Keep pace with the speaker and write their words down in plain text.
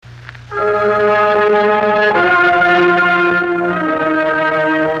The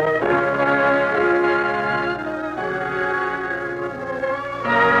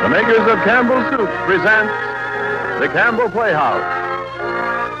makers of Campbell Soup present The Campbell Playhouse.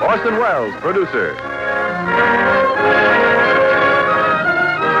 Orson Welles, producer.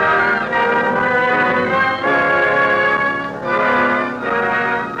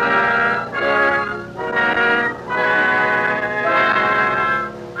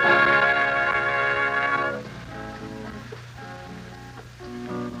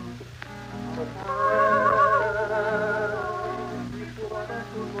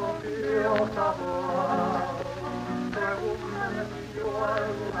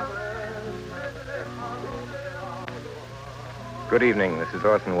 Good evening. This is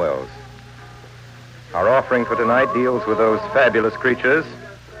Orson Welles. Our offering for tonight deals with those fabulous creatures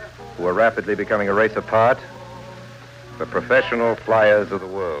who are rapidly becoming a race apart, the professional flyers of the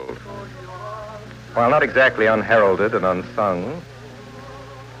world. While not exactly unheralded and unsung,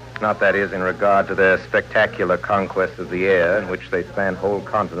 not that is in regard to their spectacular conquest of the air in which they span whole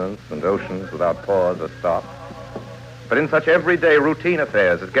continents and oceans without pause or stop, but in such everyday routine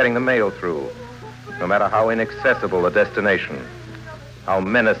affairs as getting the mail through, no matter how inaccessible the destination, how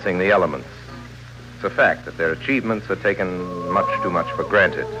menacing the elements. It's a fact that their achievements are taken much too much for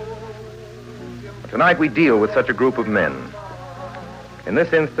granted. But tonight we deal with such a group of men. In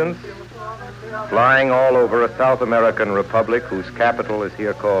this instance, flying all over a South American republic whose capital is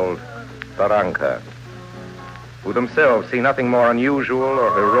here called Barranca, who themselves see nothing more unusual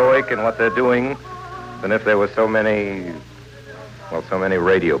or heroic in what they're doing than if there were so many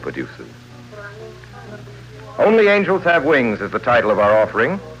radio producers. Only Angels Have Wings is the title of our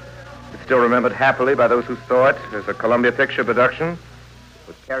offering. It's still remembered happily by those who saw it as a Columbia Picture production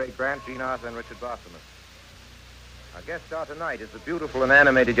with Cary Grant, Gene Arthur, and Richard Bosselman. Our guest star tonight is the beautiful and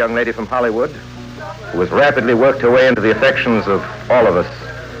animated young lady from Hollywood who has rapidly worked her way into the affections of all of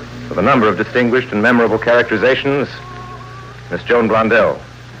us with a number of distinguished and memorable characterizations, Miss Joan Blondell.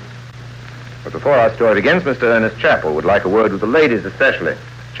 But before our story begins, Mr. Ernest Chappell would like a word with the ladies especially.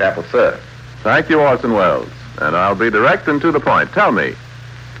 Chappell, sir. Thank you, Orson Welles. And I'll be direct and to the point. Tell me,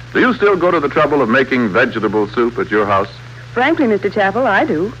 do you still go to the trouble of making vegetable soup at your house? Frankly, Mr. Chappell, I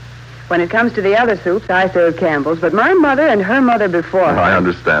do. When it comes to the other soups, I serve Campbell's, but my mother and her mother before her... I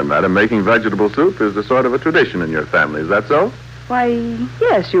understand, madam. Making vegetable soup is a sort of a tradition in your family. Is that so? Why,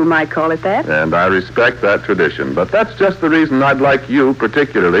 yes, you might call it that. And I respect that tradition. But that's just the reason I'd like you,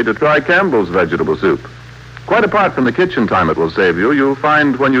 particularly, to try Campbell's vegetable soup. Quite apart from the kitchen time it will save you, you'll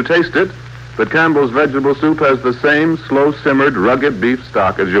find when you taste it that Campbell's vegetable soup has the same slow-simmered, rugged beef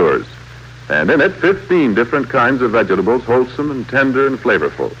stock as yours. And in it, 15 different kinds of vegetables, wholesome and tender and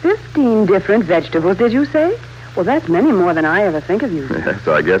flavorful. 15 different vegetables, did you say? Well, that's many more than I ever think of using. Yes,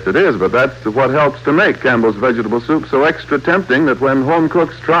 I guess it is, but that's what helps to make Campbell's vegetable soup so extra tempting that when home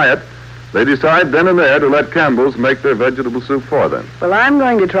cooks try it, they decide then and there to let Campbell's make their vegetable soup for them. Well, I'm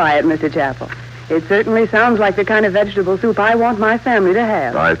going to try it, Mr. Chappell. It certainly sounds like the kind of vegetable soup I want my family to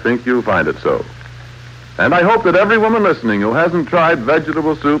have. I think you'll find it so. And I hope that every woman listening who hasn't tried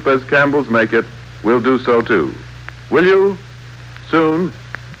vegetable soup as Campbell's make it will do so too. Will you? Soon.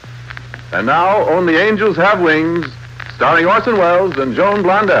 And now, Only Angels Have Wings, starring Orson Welles and Joan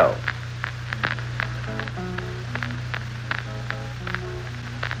Blondell.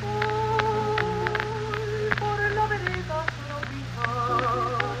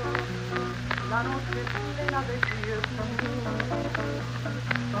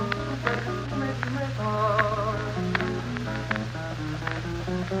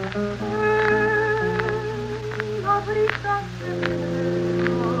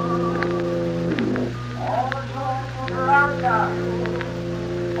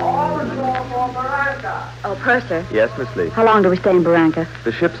 Oh, Purser. Yes, Miss Lee. How long do we stay in Barranca?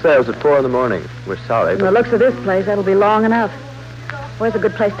 The ship sails at 4 a.m. We're sorry, From the but looks of this place, that'll be long enough. Where's a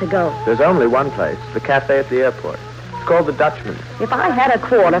good place to go? there's only one place, the cafe at the airport. It's called the Dutchman. If I had a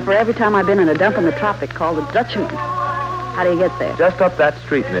quarter for every time I've been in a dump in the tropics called the Dutchman, how do you get there? Just up that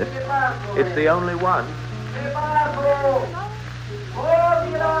street, miss. It's the only one.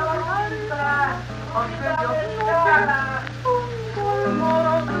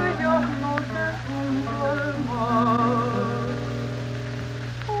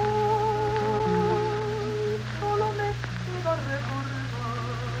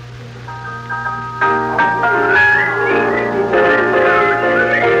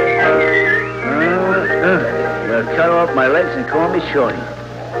 Cut off my legs and call me Shorty.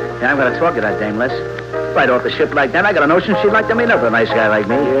 Yeah, I'm going to talk to that dame, Les. Right off the ship like that, I got a notion she'd like to meet up with a nice guy like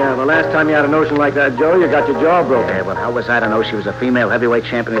me. Yeah, the last time you had a notion like that, Joe, you got your jaw broken. Yeah, well, how was I to know she was a female heavyweight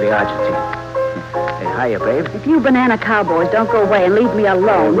champion of the Argentine? Hiya, babe. If you banana cowboys don't go away and leave me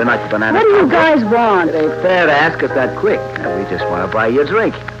alone. We're not the banana What do you cowboys. guys want? It ain't fair to ask us that quick. We just want to buy you a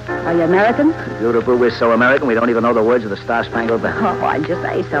drink. Are you Americans? Beautiful, we're so American, we don't even know the words of the Star-Spangled Banner. Oh, I'd just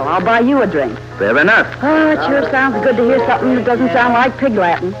say so. I'll buy you a drink. Fair enough. Oh, it sure sounds good to hear something that doesn't sound like pig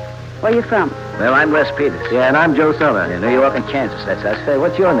Latin. Where you from? Well, I'm Les Peters. Yeah, and I'm Joe Summer. In New York and Kansas, that's us. Hey,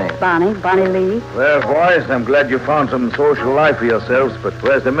 what's your name? Bonnie Lee. Well, boys, I'm glad you found some social life for yourselves, but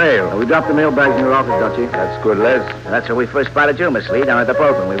where's the mail? We dropped the mail bags in your office, Dutchie. That's good, Les. That's where we first spotted you, Miss Lee, down at the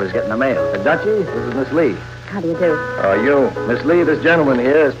boat when we was getting the mail. Dutchie, this is Miss Lee. How do you do? You. Miss Lee, this gentleman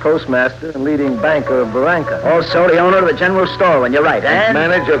here is postmaster and leading banker of Barranca. Also the owner of the general store, when you're right, eh?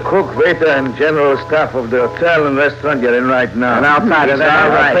 Manager, cook, waiter, and general staff of the hotel and restaurant you're in right now. And our party's all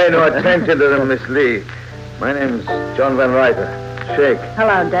right. Pay no attention to them, Miss Lee. My name's John Van Ryder. Shake.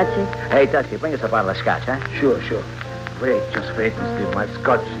 Hello, Dutchie. Hey, Dutchie, bring us a bottle of scotch, huh? Sure. Wait, just wait, Miss Lee. My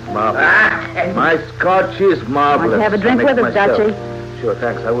scotch is marvelous. My scotch is marvelous. Want to have a drink I'll with make us, myself. Dutchie? Sure,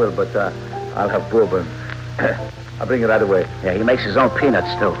 thanks, I will, but I'll have bourbon. I'll bring it right away. Yeah, he makes his own peanuts,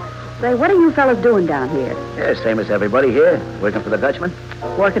 too. Say, what are you fellas doing down here? Yeah, same as everybody here. Working for the Dutchman.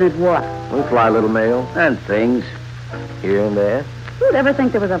 Working at what? We fly a little mail And things. here and there. Who'd ever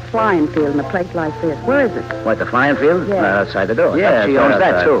think there was a flying field in a place like this? Where is it? What, the flying field? Yeah. Outside the door. Yeah, Dutchie it's owns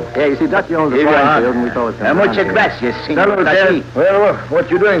that, outside. too. Yeah, you see, Dutchie owns the Here you flying are. field, and we told us. And muchas gracias, senor Hello, Dutchie. Jeff. Well, what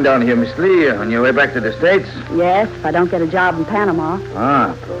you doing down here, Miss Lee? On your way back to the States? Yes, if I don't get a job in Panama.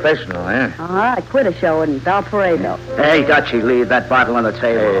 Ah, professional, eh? I quit a show in Valparaiso. Hey, Dutchie, leave that bottle on the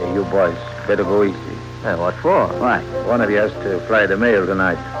table. Hey, you boys, better go easy. Yeah, what for? Why? One of you has to fly the mail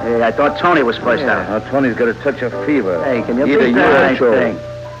tonight. Hey, I thought Tony was first out. Now, Tony's got a touch of fever. Hey, can you Either beat you that? or Joe. Thing?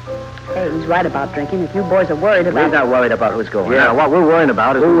 Hey, he's right about drinking. If you boys are worried We're about... not worried about who's going Yeah, out. what we're worrying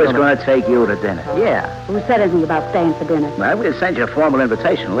about is... Who is going to take you to dinner? Yeah, who said anything about staying for dinner? Well, we'll send you a formal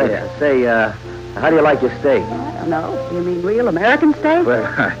invitation later. Yeah. Say, how do you like your steak? I don't know. You mean real American steak? Well,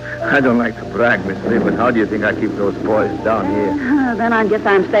 I don't like to brag, Miss Lee, but how do you think I keep those boys down here? Then I guess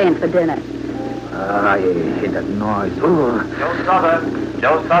I'm staying for dinner. Ah, you hear that noise. Oh.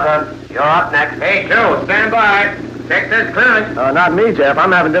 Joe Sutter, you're up next. Hey, Joe, stand by. Check this clearance. Not me, Jeff.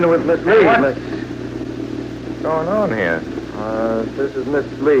 I'm having dinner with Miss Lee. What's going on here? This is Miss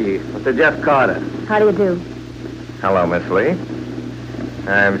Lee, Mr. Jeff Carter. How do you do? Hello, Miss Lee.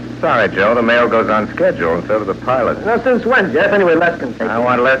 I'm sorry, Joe. The mail goes on schedule, and so do the pilots. Now, since when, Jeff? Anyway, Les can take I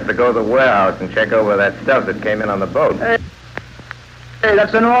want Les to go to the warehouse and check over that stuff that came in on the boat. Hey,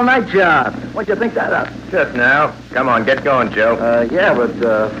 that's an all-night job. What'd you think that up? Just now. Come on, get going, Joe. Yeah, but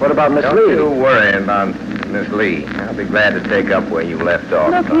what about Miss Don't Lee? you worry about Miss Lee. I'll be glad to take up where you left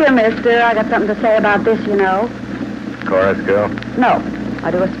off. Look here, mister. I got something to say about this, you know. Chorus girl? No, I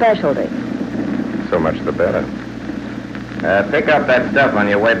do a specialty. So much the better. Pick up that stuff on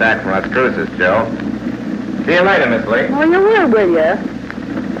your way back from Las Cruces, Joe. See you later, Miss Lee. Oh, you will you?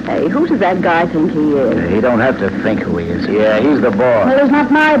 Hey, who does that guy think he is? You don't have to think who he is. Yeah, he's the boss. Well, he's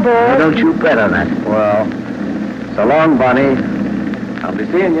not my boy. Don't you bet on that. Well, so long, Bonnie. I'll be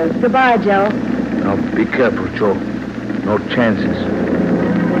seeing you. Goodbye, Joe. Now, be careful, Joe. No chances.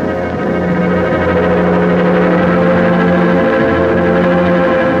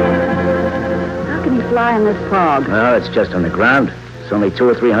 How can he fly in this fog? Well, it's just on the ground. It's only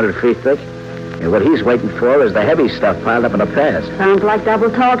 200 or 300 feet thick. And what he's waiting for is the heavy stuff piled up in a pass. Sounds like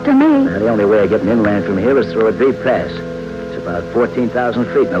double talk to me. The only way of getting inland from here is through a deep pass. It's about 14,000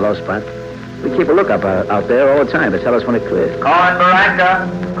 feet in a low spot. We keep a lookup out there all the time to tell us when it clears. Call in Barranca.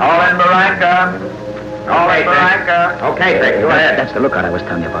 Call in Barranca. Call in Barranca. Okay, Tex, go ahead. That's the lookout I was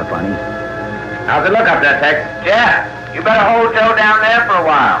telling you about, Bonnie. How's it look up there, Tex? Jeff, you better hold Joe down there for a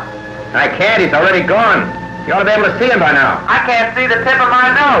while. I can't. He's already gone. You ought to be able to see him by now. I can't see the tip of my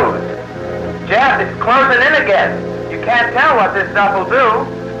nose. Jeff, it's closing in again. You can't tell what this stuff will do.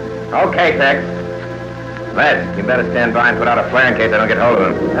 Okay, Tex. Les, you better stand by and put out a flare in case I don't get hold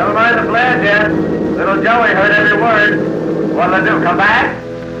of him. Never mind the flare, Jeff. Little Joey heard every word. What'll I do, come back?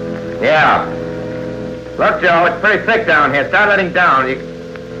 Yeah. Look, Joe, it's pretty thick down here. Start letting down. You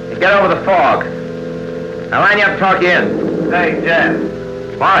get over the fog. I'll line you up and talk you in. Say, Jeff.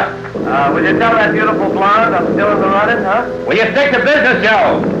 What? Will you tell that beautiful blonde I'm still in the running, huh? Will you stick to business,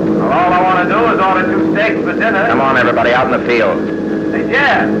 Joe? Well, all I want to do is order 2 steaks for dinner. Come on, everybody, out in the field. Hey,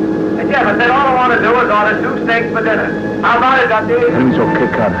 Jeff. Hey, Jeff, I said all I want to do is order 2 steaks for dinner. How about it, Dundee? Everything's okay,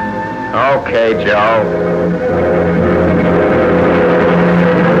 Carter. Okay, Joe.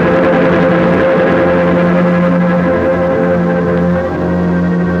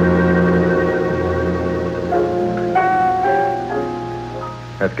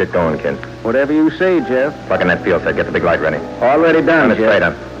 Let's get going, kid. Whatever you say, Jeff. Plug in that field set. Get the big light ready. Already done, Run it straight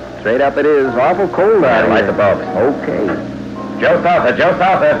Jeff. up. Straight up it is. Awful cold out here. Light the bulbs. Okay. Joe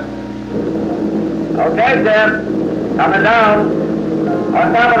Souther. Okay, Jim. Coming down.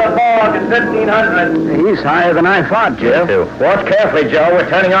 On top of the fog is 1,500. He's higher than I thought, Jeff. You too. Watch carefully, Joe. We're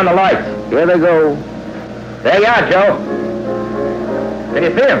turning on the lights. Here they go. There you are, Joe. Can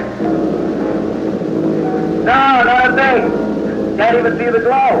you see him? No, not a thing. Can't even see the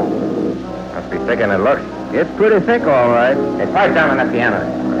glow. Must be thicker than it looks. It's pretty thick, all right. Hey, pipe down on that piano.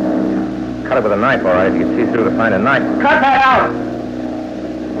 Cut it with a knife, all right. You can see through to find a knife. Cut that out.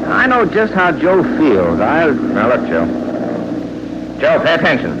 I know just how Joe feels. Now, look, Joe. Joe, pay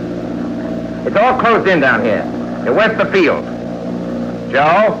attention. It's all closed in down here. You're west of the field.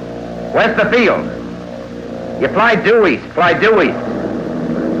 Joe, west of the field. You fly due east.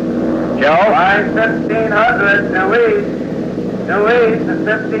 Joe? Fly 1,500. Due east is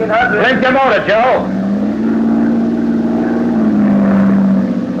 1,500. Blink your motor, Joe.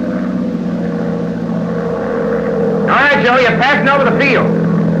 All right, Joe, you're passing over the field.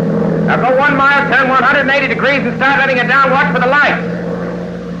 Now go 1 mile, turn 180 degrees, and start letting it down. Watch for the lights.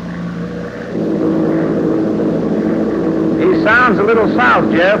 He sounds a little south,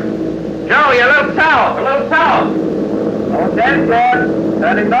 Jeff. Joe, you're a little south. Okay, Jeff.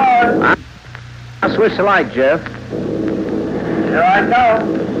 Turning north. I'll switch the light, Jeff. Here I come.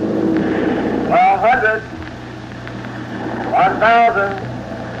 1,200.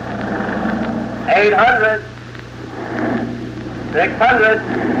 1,000. 800. 600.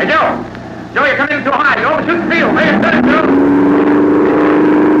 Hey, Joe, you're coming in too high. You overshoot the field. Make it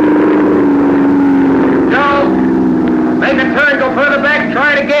 32. Joe, make a turn, go further back,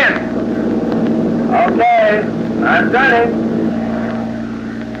 try it again. Okay, I'm turning.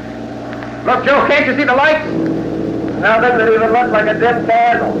 Look, Joe, can't you see the lights? Nothing that even looks like a dim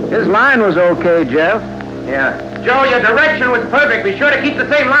candle. His line was okay, Jeff. Yeah. Joe, your direction was perfect. Be sure to keep the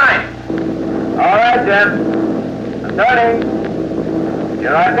same line. All right, Jeff. I'm turning.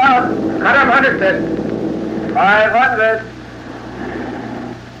 Here I come. Cut him 100, Sid. 500.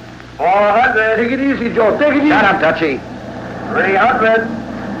 400. Take it easy, Joe. Take it easy. Shut up, Dutchy. 300.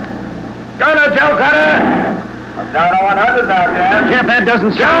 Go now, Joe, cut her. I'm down to 100 now, Jeff. Jeff, that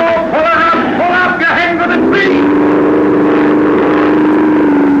doesn't Joe, sound... pull her up. Pull up. You're heading for the tree.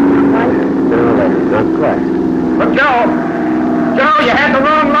 Look, Joe, you had the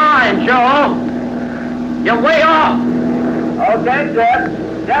wrong line, Joe. You're way off. Okay, Jeff.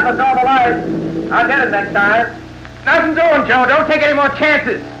 Jeff, it's all the lights. I'll get it next time. Nothing doing, Joe. Don't take any more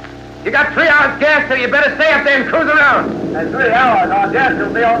chances. You got 3 hours gas, so you better stay up there and cruise around. In 3 hours, our Jeff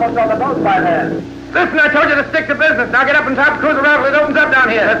will be almost on the boat by then. Listen, I told you to stick to business. Now get up and top cruise around till it opens up down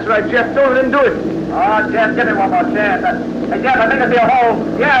here. That's right, Jeff. Don't let him do it. Oh, Jeff, give me one more chance. Hey, Jeff, I think I see a hole.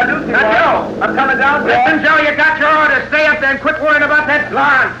 Yeah, I do see one. Joe. I'm coming down, Jeff. Listen, Joe, you got your orders. Stay up there and quit worrying about that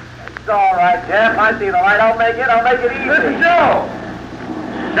blonde. It's all right, Jeff. I see the light. I'll make it easy. Listen, Joe.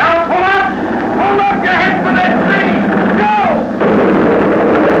 Joe, pull up. Pull up. You're heading for that tree. Joe.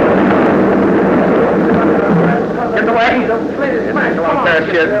 Get the wagon. Come on, Ferris,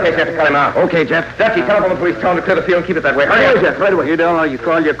 here, in case you have to cut him out. Okay, Jeff. Dutchy, telephone the police, tell them to clear the field and keep it that way. Hurry up. Jeff, right away. You don't know. You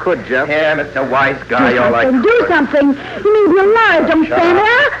call you could, Jeff. Yeah, Mr. Wise Guy, you're like... Do something. You need to be alive. Don't stand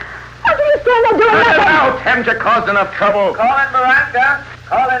there. How can you stand there doing Cut it nothing? out. Haven't you caused enough trouble? Call in Miranda.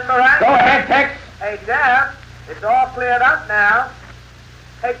 Call in Miranda. Go ahead, Tex. Hey, Jeff, it's all cleared up now.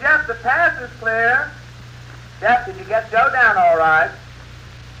 Hey, Jeff, the pass is clear. Jeff, did you get Joe down all right?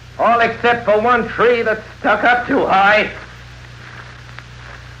 All except for one tree that's stuck up too high.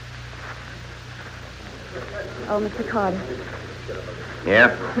 Oh, Mr. Carter.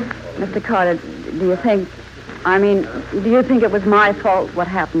 Yeah? Mr. Carter, do you think it was my fault what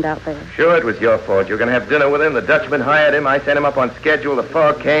happened out there? Sure, it was your fault. You were going to have dinner with him. The Dutchman hired him. I sent him up on schedule. The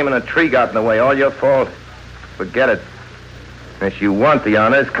fog came and a tree got in the way. All your fault. Forget it. Unless you want the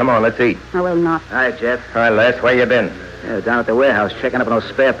honors, come on, let's eat. I will not. All right, Jeff. All right, Les, where you been? Down at the warehouse, checking up on those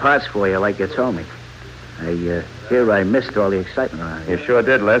spare parts for you, like you told me. I missed all the excitement around You here. sure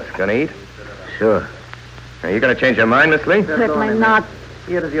did, Les. Gonna eat? Sure. Are you going to change your mind, Miss Lee? Certainly not.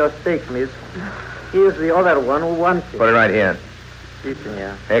 Here's your steak, miss. Here's the other one who wants it. Put it right here. Listen,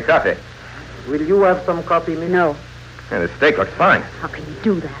 yeah. Hey, coffee. Will you have some coffee, miss? No. Yeah, the steak looks fine. How can you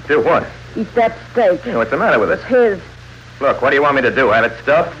do that? Do what? Eat that steak. Hey, what's the matter with It's it? his. Look, what do you want me to do? Have it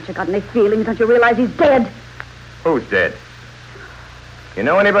stuffed? Haven't you got any feelings? Don't you realize he's dead? Who's dead? You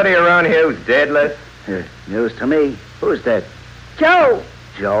know anybody around here who's dead, Les? News to me. Who's dead? Joe!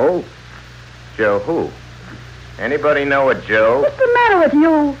 Joe? Joe who? Anybody know a Joe? What's the matter with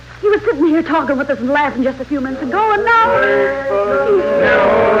you? He was sitting here talking with us and laughing just a few minutes ago, and now... And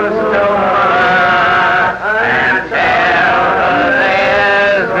tell her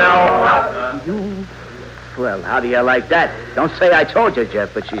there's no Well, how do you like that? Don't say I told you,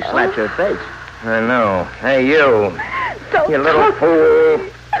 Jeff, but she slapped your face. I know. Hey, you. Don't You little fool.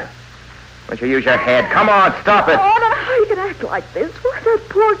 Why don't you use your head? Come on, stop it. Oh, no, how you can act like this? Why, that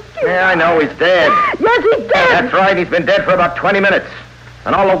poor kid. Yeah, I know. He's dead. Yes, he's dead. That's right. He's been dead for about 20 minutes.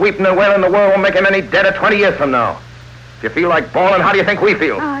 And all the weeping and wailing in the world won't make him any deader 20 years from now. If you feel like bawling, how do you think we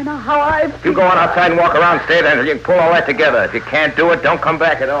feel? I know how I feel. If you go on outside and walk around, stay there, and you can pull all that together. If you can't do it, don't come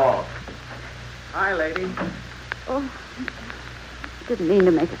back at all. Hi, lady. Oh, didn't mean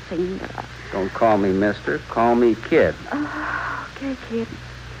to make a scene, but Don't call me mister. Call me kid. okay, kid.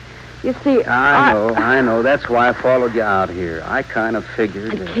 You see, I know. That's why I followed you out here. I kind of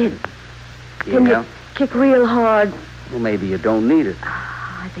figured... Kid, can you kick real hard? Well, maybe you don't need it.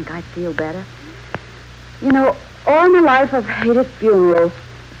 I think I'd feel better. You know, all my life I've hated funerals.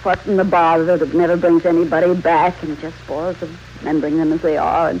 Fuss and the bother that never brings anybody back and just spoils them, remembering them as they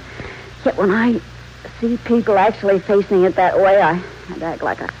are. And yet when I see people actually facing it that way, I'd act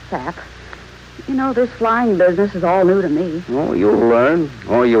like a sap. You know, this flying business is all new to me. Oh, you'll learn,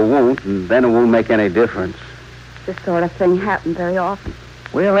 or you won't, and then it won't make any difference. This sort of thing happens very often.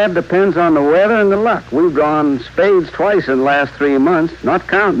 Well, that depends on the weather and the luck. We've drawn spades twice in the last 3 months, not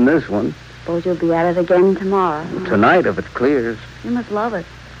counting this one. Suppose you'll be at it again tomorrow. Tonight, if it clears. You must love it.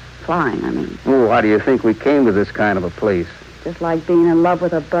 Flying, I mean. Oh, why do you think we came to this kind of a place? Just like being in love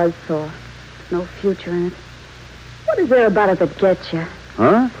with a buzzsaw. No future in it. What is there about it that gets you?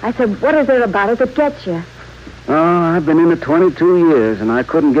 Huh? I said, what is there about it that gets you? Oh, I've been in it 22 years, and I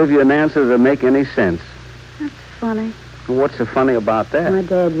couldn't give you an answer that make any sense. That's funny. What's so funny about that? My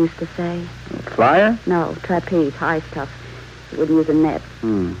dad used to say. Flyer? No, trapeze, high stuff. He wouldn't use a net.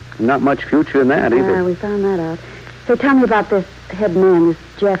 Not much future in that, either. We found that out. So tell me about this head man, this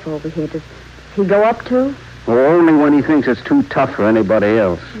Jeff over here. Does he go up too? Well, only when he thinks it's too tough for anybody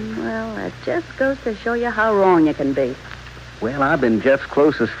else. Well, that just goes to show you how wrong you can be. Well, I've been Jeff's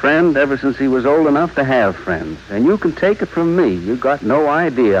closest friend ever since he was old enough to have friends. And you can take it from me. You got no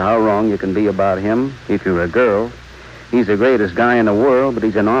idea how wrong you can be about him if you're a girl. He's the greatest guy in the world, but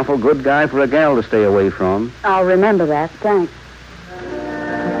he's an awful good guy for a gal to stay away from. I'll remember that. Thanks.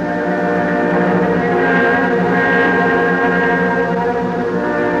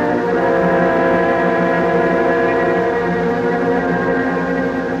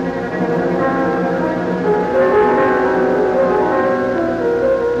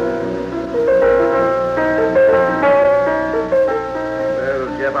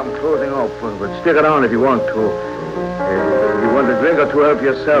 Well, Jeff, I'm closing off, but stick it on if you want to. If you want a drink or two, help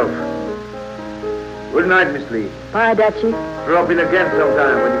yourself. Good night, Miss Lee. Bye, Dutchie. Drop in again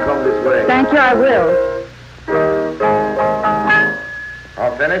sometime when you come this way. Thank you, I will.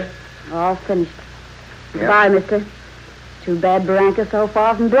 All finished? All finished. Yeah. Goodbye, mister. Too bad Barranca's so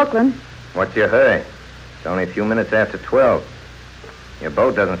far from Brooklyn. What's your hurry? It's only a few minutes after 12. Your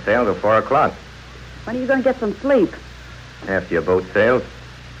boat doesn't sail till 4 o'clock. When are you going to get some sleep? After your boat sails.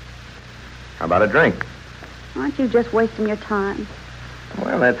 How about a drink? Aren't you just wasting your time?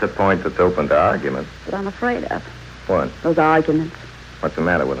 Well, that's a point that's open to argument. What I'm afraid of. What? Those arguments. What's the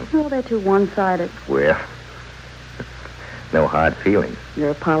matter with them? Oh, they're too one-sided. Well, no hard feelings.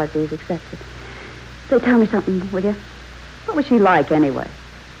 Your apologies accepted. Say, tell me something, will you? What was she like, anyway?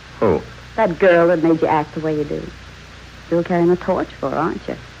 Who? That girl that made you act the way you do. Still carrying a torch for her, aren't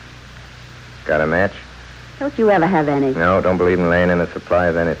you? Got a match? Don't you ever have any? No, don't believe in laying in a supply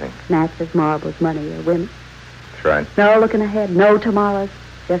of anything. Matches, marbles, money, or women? That's right. No looking ahead, no tomorrows,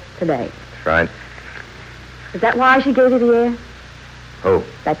 just today. That's right. Is that why she gave you the air? Who?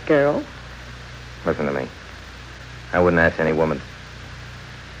 That girl? Listen to me. I wouldn't ask any woman.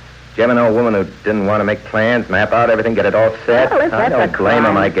 Did you ever know a woman who didn't want to make plans, map out everything, get it all set? Well, if I that's don't a blame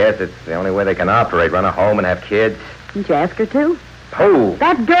them, crime. I guess. It's the only way they can operate, run a home and have kids. Didn't you ask her to? Who?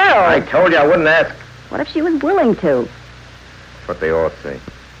 That girl! I told you I wouldn't ask. What if she was willing to? That's what they all say.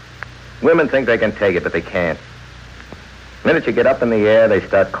 Women think they can take it, but they can't. The minute you get up in the air, they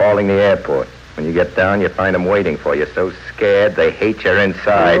start calling the airport. When you get down, you find them waiting for you, so scared they hate your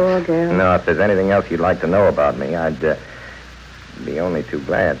insides. Poor girl. No, if there's anything else you'd like to know about me, I'd be only too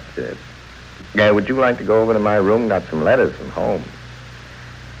glad. Would you like to go over to my room? Got some letters from home.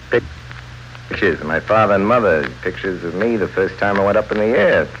 Pictures of my father and mother. Pictures of me the first time I went up in the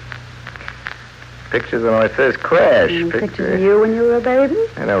air. Pictures of my first crash. Pictures of you when you were a baby?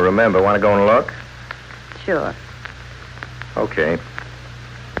 I don't remember. Want to go and look? Sure. Okay.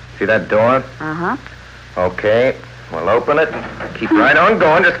 See that door? Uh-huh. Okay. We'll open it. Keep right on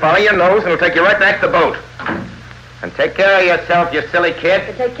going. Just follow your nose, and it'll take you right back to the boat. And take care of yourself, you silly kid.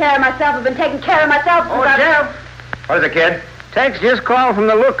 To take care of myself, I've been taking care of myself since Oh, Jeff. What is it, kid? Tex just called from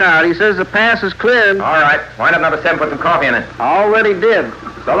the lookout. He says the pass is cleared. All right. Wind up number 7, put some coffee in it. Already did.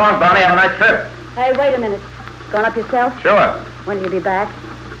 So long, Bonnie. Have a nice trip. Hey, wait a minute. Gone up yourself? Sure. When will you be back?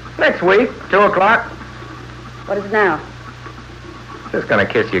 Next week, 2 o'clock. What is it now? Just gonna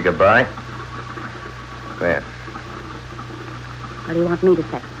kiss you goodbye. There. What do you want me to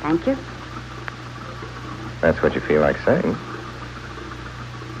say? Thank you? That's what you feel like saying.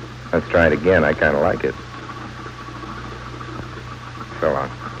 Let's try it again. I kind of like it. So long.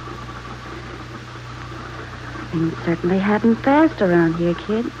 Things certainly happen fast around here,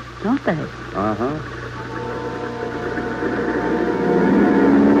 kid, don't they? Uh-huh.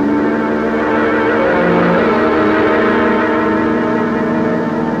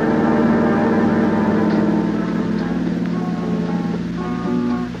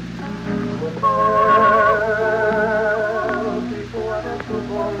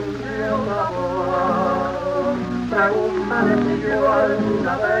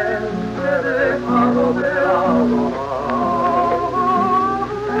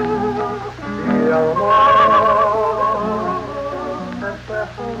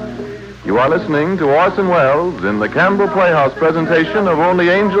 You are listening to Orson Welles in the Campbell Playhouse presentation of Only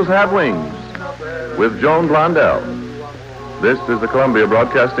Angels Have Wings with Joan Blondell. This is the Columbia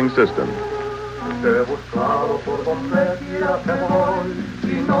Broadcasting System. Te he buscado por donde quiera que voy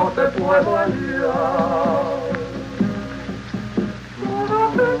y no te puedo hallar.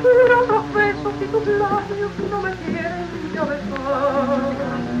 Todas mentiras, los besos y tus labios no me quieren ya besar.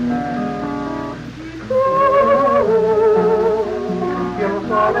 Y tú, quién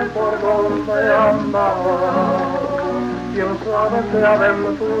sabe por dónde andarás, quién sabe qué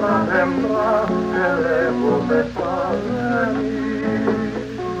aventura tendrás que lejos estás de mí.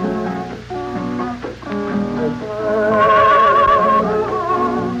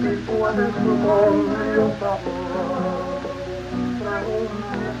 Si puedes tu conmigo saber,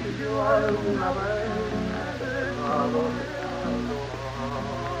 pregúntame si yo alguna vez he dejado de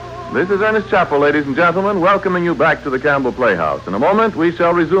adorar. This is Ernest Chappell, ladies and gentlemen, welcoming you back to the Campbell Playhouse. In a moment, we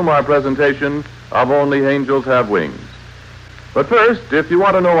shall resume our presentation of Only Angels Have Wings. But first, if you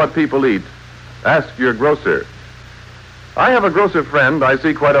want to know what people eat, ask your grocer. I have a grocer friend I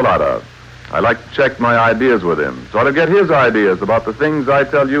see quite a lot of. I like to check my ideas with him, sort of get his ideas about the things I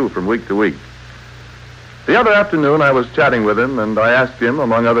tell you from week to week. The other afternoon, I was chatting with him, and I asked him,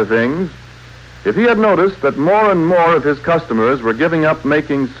 among other things, if he had noticed that more and more of his customers were giving up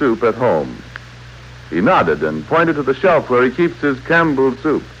making soup at home. He nodded and pointed to the shelf where he keeps his Campbell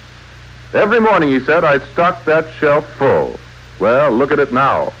soup. Every morning, he said, I'd stock that shelf full. Well, look at it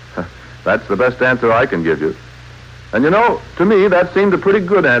now. That's the best answer I can give you. And you know, to me, that seemed a pretty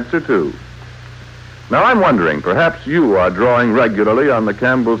good answer, too. Now, I'm wondering, perhaps you are drawing regularly on the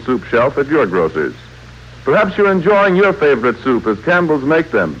Campbell soup shelf at your grocer's. Perhaps you're enjoying your favorite soup as Campbell's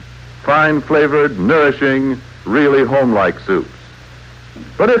make them. Fine flavored, nourishing, really home-like soups.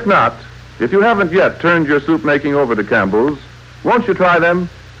 But if not, if you haven't yet turned your soup making over to Campbell's, won't you try them?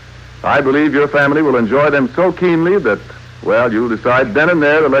 I believe your family will enjoy them so keenly that, well, you'll decide then and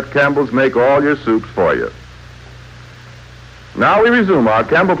there to let Campbell's make all your soups for you. Now we resume our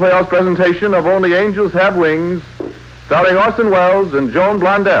Campbell Playhouse presentation of Only Angels Have Wings, starring Orson Welles and Joan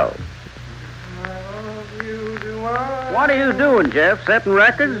Blondell. What are you doing, Jeff? Setting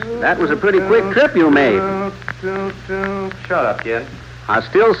records? That was a pretty quick trip you made. Shut up, kid. I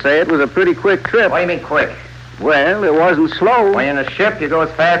still say it was a pretty quick trip. What do you mean quick? Well, it wasn't slow. When you're in a ship, you go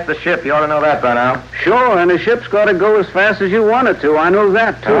as fast as the ship. You ought to know that by now. Sure, and the ship's got to go as fast as you want it to. I know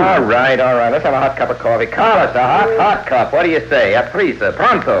that, too. All right. Let's have a hot cup of coffee. Carlos, a hot cup. What do you say? A prisa,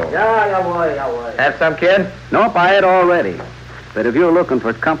 pronto. Ya voy. Have some, kid? Nope, I had already. But if you're looking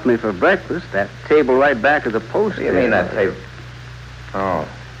for company for breakfast, that table right back of the post. What do you mean that table? Oh.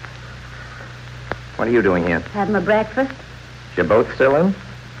 What are you doing here? Having a breakfast? You both still in?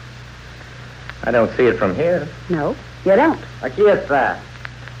 I don't see it from here. No, you don't. Aquí está.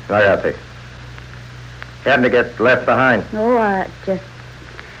 Váyate. Happened to get left behind. No, just...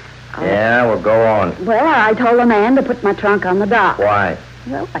 Yeah, well, go on. Well, I told the man to put my trunk on the dock. Why?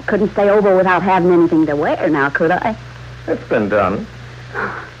 Well, I couldn't stay over without having anything to wear now, could I? It's been done.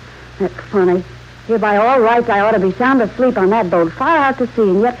 That's funny. Here, by all rights, I ought to be sound asleep on that boat, far out to sea,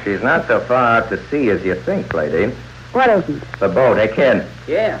 and yet... She's not so far out to sea as you think, lady. What isn't? The boat. Hey, kid.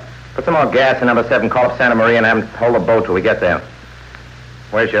 Yeah. Put some more gas in number 7. Call up Santa Maria and have them hold the boat till we get there.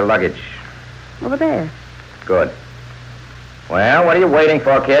 Where's your luggage? Over there. Good. Well, what are you waiting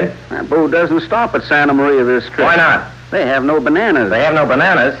for, kid? That boat doesn't stop at Santa Maria this trip. Why not? They have no bananas. They have no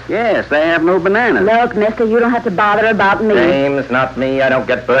bananas? Yes, they have no bananas. Look, mister, you don't have to bother about me. James, not me. I don't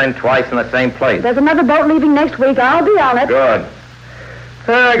get burned twice in the same place. There's another boat leaving next week. I'll be on it. Good.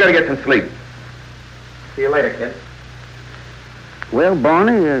 I gotta get some sleep. See you later, kid. Well,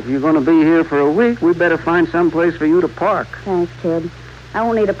 Barney, if you're going to be here for a week, we better find some place for you to park. Thanks, kid. I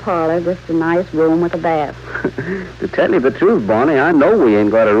won't need a parlor, just a nice room with a bath. To tell you the truth, Barney, I know we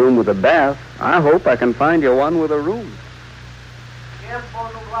ain't got a room with a bath. I hope I can find you one with a room. Tiempo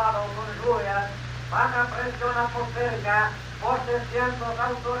nublado con lluvia, baja presión atmosférica, fuertes vientos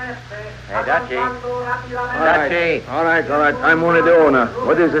al sureste, Hey, Dutchie. avanzando rápidamente. Dutchie. All right. I'm only the owner.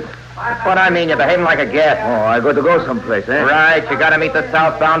 What is it? That's what I mean. You're behaving like a guest. Oh, I got to go someplace, eh? Right. You gotta meet the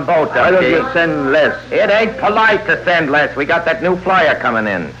southbound boat, Why don't you Dutchie. send less? It ain't polite to send less. We got that new flyer coming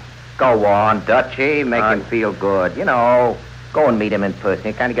in. Go on, Dutchie. Make him feel good. You know, go and meet him in person.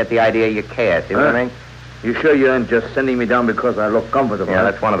 You kind of get the idea you care. See what I mean? You sure you ain't just sending me down because I look comfortable? Yeah,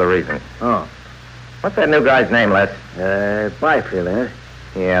 that's one of the reasons. Oh. What's that new guy's name, Les? Byfield, eh?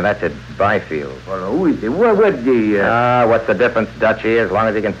 Yeah, that's it. Byfield. Well, who is it? Where'd the, What's the difference, Dutchie? As long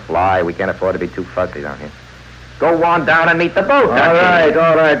as he can fly, we can't afford to be too fussy down here. Go on down and meet the boat, Dutchie.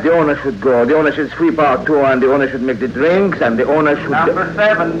 All right. The owner should go. The owner should sweep out, too, and the owner should make the drinks, and the owner should... Number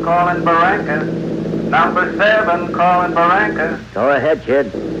 7, calling Barrancas. Number 7, calling Barrancas. Go ahead,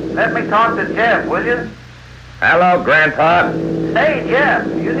 kid. Let me talk to Jeff, will you? Hello, Grandpa. Say, Jeff,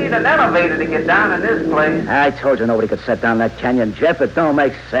 you need an elevator to get down in this place. I told you nobody could set down that canyon, Jeff. It don't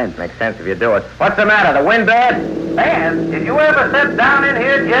make sense. Makes sense if you do it. What's the matter? The wind bad? Man, did you ever sit down in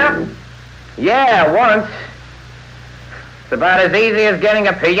here, Jeff? Yeah, once. It's about as easy as getting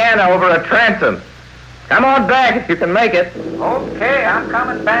a piano over a transom. Come on back if you can make it. Okay, I'm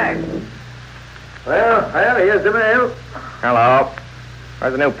coming back. Well, here's the mail. Hello.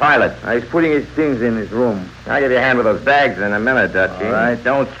 Where's the new pilot? He's putting his things in his room. I'll give you a hand with those bags in a minute, Dutchie. All right.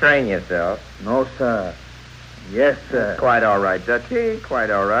 Don't strain yourself. No, sir. Yes, sir. Quite all right, Dutchie. Quite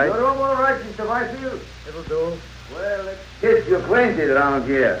all right. Your room all right, Mr. Byfield? It'll do. Well, let's get you acquainted around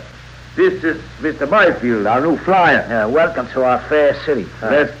here. This is Mr. Byfield, our new flyer. Yeah, welcome to our fair city.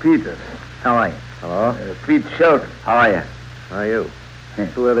 Les Peters. How are you? Hello? Pete Shelton. How are you? How are you?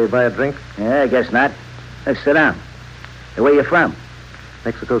 Too early to buy a drink? Yeah, I guess not. Let's sit down. Hey, where you from?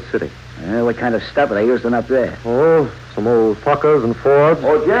 Mexico City. What kind of stuff are they using up there? Oh, some old Fokkers and Fords.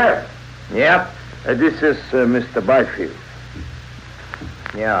 Oh, Jeff. Yep. This is Mr. Byfield.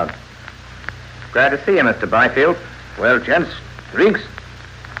 Yeah. Glad to see you, Mr. Byfield. Well, gents, drinks?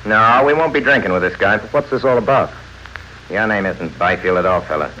 No, we won't be drinking with this guy. What's this all about? Your name isn't Byfield at all,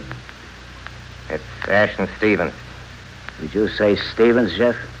 fella. It's Ashton Stevens. Did you say Stevens,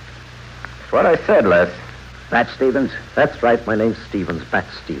 Jeff? That's what I said, Les. Bat Stevens? That's right. My name's Stevens, Bat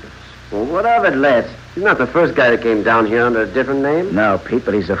Stevens. Well, what of it, Les? He's not the first guy that came down here under a different name. No, Pete,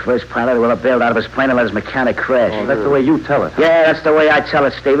 but he's the first pilot who will have bailed out of his plane and let his mechanic crash. Oh, that's the way you tell it. Yeah, that's the way I tell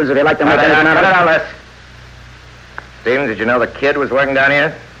it, Stevens. If you like to make anything out of it... Les. Stevens, did you know the kid was working down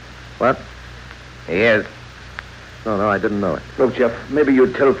here? What? He is. No, I didn't know it. Look, Jeff, maybe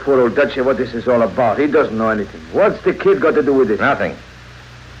you tell poor old Dutchie what this is all about. He doesn't know anything. What's the kid got to do with this? Nothing.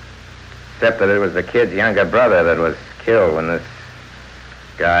 Except that it was the kid's younger brother that was killed when this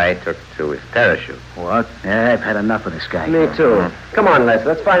guy took to his parachute. What? Yeah, I've had enough of this guy. Me too. Come on, Les.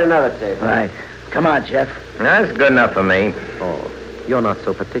 Let's find another tape. Right. Come on, Jeff. That's good enough for me. Oh, you're not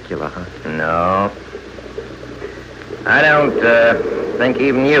so particular, huh? No. I don't think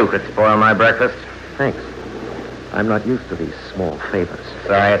even you could spoil my breakfast. Thanks. I'm not used to these small favors.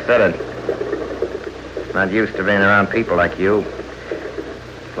 Sorry I said it. Not used to being around people like you.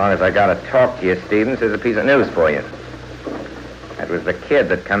 As long as I got to talk to you, Stevens, here's a piece of news for you. That was the kid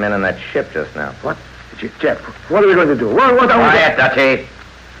that come in on that ship just now. What? Jeff, what are we going to do? What are we Quiet, Dutchie.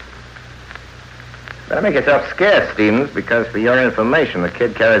 Better make yourself scarce, Stevens, because for your information, the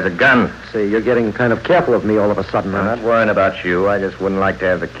kid carries a gun. Say, you're getting kind of careful of me all of a sudden, I'm huh? not worrying about you. I just wouldn't like to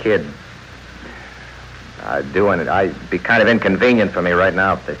have the kid doing it. I'd be kind of inconvenient for me right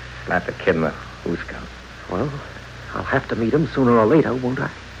now if they slapped the kid in the hoosgown. Well, I'll have to meet him sooner or later, won't I?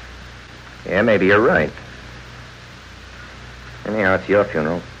 Yeah, maybe you're right. Anyhow, it's your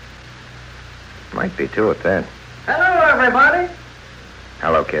funeral. Might be, too, at that. Hello, everybody.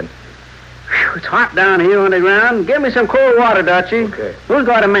 Hello, kid. Whew, it's hot down here on the ground. Give me some cold water, Dutchie. Okay. Who's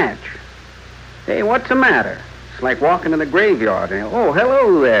got a match? Hey, what's the matter? It's like walking in the graveyard. Oh,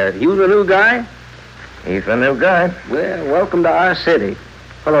 hello there. You the new guy? He's the new guy. Well, welcome to our city.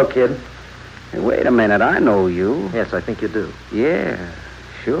 Hello, kid. Hey, wait a minute. I know you. Yes, I think you do. Yeah,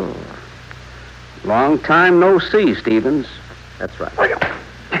 sure. Long time no see, Stevens. That's right.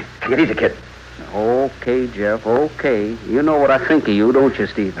 Get easy, kid. Okay, Jeff, okay. You know what I think of you, don't you,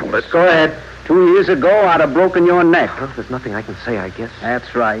 Stevens? Let's go ahead. 2 years ago, I'd have broken your neck. Well, there's nothing I can say, I guess.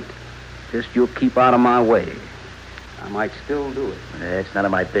 That's right. Just you keep out of my way. I might still do it. It's none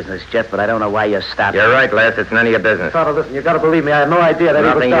of my business, Jeff, but I don't know why you stopped. You're right, Les. It's none of your business. Father, listen, you got to believe me. I had no idea that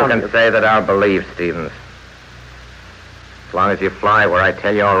Nothing he you was down can here. say that I'll believe, Stevens. As long as you fly where I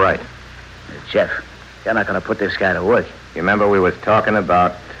tell you, all right. Jeff, you're not going to put this guy to work. You remember we was talking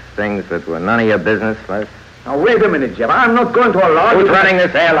about things that were none of your business, Les? Now, wait a minute, Jeff. I'm not going to allow Who's you... running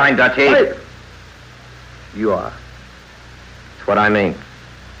this airline, Dutchie? Hey. You are. That's what I mean.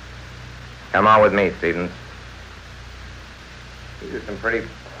 Come on with me, Stevens. You do some pretty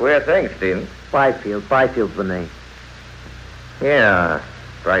queer things, Stevens. Byfield's the name. Yeah,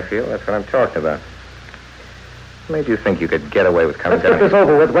 Byfield, that's what I'm talking about. What made you think you could get away with coming Let's get down this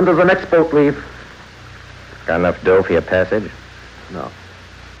over with. When does the next boat leave? Got enough dough for your passage? No.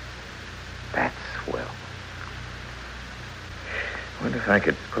 That's swell. Wonder if I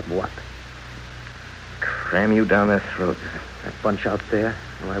could Could what? cram you down their throats. That bunch out there?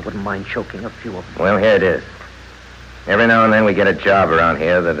 Well, I wouldn't mind choking a few of them. Well, here it is. Every now and then we get a job around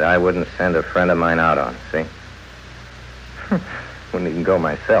here that I wouldn't send a friend of mine out on, see? Wouldn't even go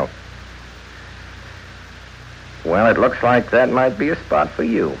myself. Well, it looks like that might be a spot for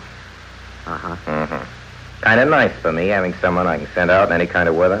you. Uh-huh. Mm-hmm. Kind of nice for me, having someone I can send out in any kind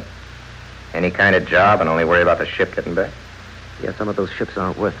of weather, any kind of job, and only worry about the ship getting back. Yeah, some of those ships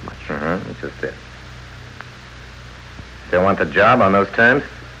aren't worth much. Mm-hmm. It's just it. Still want the job on those terms?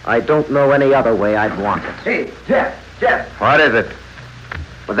 I don't know any other way I'd want it. Hey, Jeff. What is it?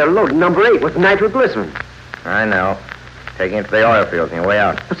 Well, they're loading number 8 with nitroglycerin. I know. Taking it to the oil fields on your way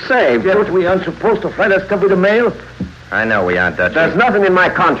out. Say, Jeff, we aren't supposed to fly that stuff with the mail? I know we aren't, Dutchie. There's nothing in my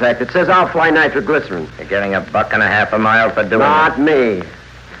contract that says I'll fly nitroglycerin. You're getting $1.50 a mile for doing Not me. it.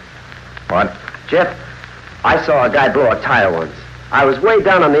 What? Jeff, I saw a guy blow a tire once. I was way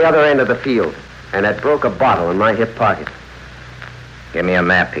down on the other end of the field, and it broke a bottle in my hip pocket. Give me a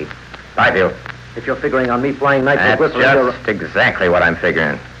map, Pete. Byfield. If you're figuring on me flying That's nitroglycerin, you're... just exactly what I'm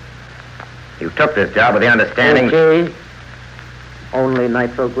figuring. You took this job with the understanding... Okay. Only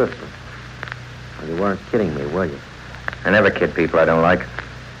nitroglycerin. Well, you weren't kidding me, were you? I never kid people I don't like.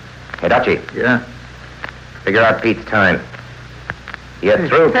 Hey, Dutchie. Yeah? Figure out Pete's time. You're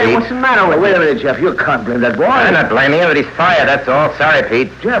through, Hey, Pete. what's the matter with you? Wait a minute, Jeff. You can't blame that boy. I'm not blaming him, but he's fired, that's all. Sorry,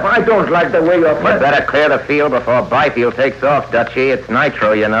 Pete. Jeff, I don't like the way you're... We'd better clear the field before Byfield takes off, Dutchie. It's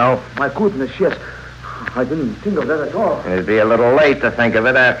nitro, you know. My goodness, yes. I didn't think of that at all. It'd be a little late to think of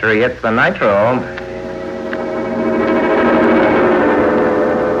it after he hits the nitro.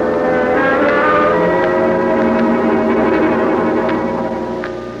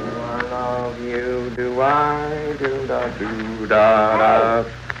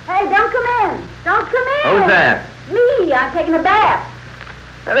 Hey, don't come in. Don't come in. Who's that? Me. I'm taking a bath.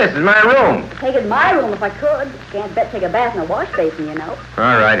 Now, this is my room. Take it in my room if I could. Can't bet take a bath in a wash basin, you know.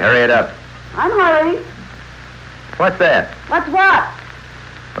 All right, hurry it up. I'm hurrying. What's that? What's what?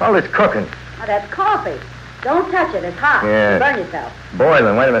 All this cooking. Oh, that's coffee. Don't touch it. It's hot. Yeah. You'll burn yourself.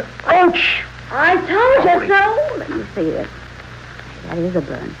 Boiling, wait a minute. Ouch! I told you so. Let me see this. That is a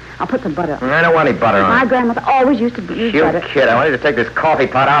burn. I'll put some butter on. I don't want any butter My on it. grandmother always used to use You butter. kid, I want you to take this coffee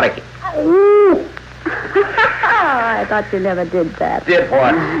pot out of here. Ooh. I thought you never did that. Did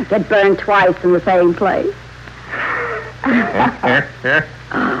what? Get burned twice in the same place.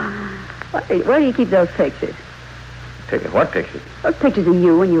 Where do you keep those pictures? What pictures? Those pictures of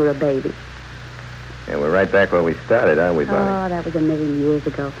you when you were a baby. Yeah, we're right back where we started, aren't we, Bonnie? Oh, that was a million years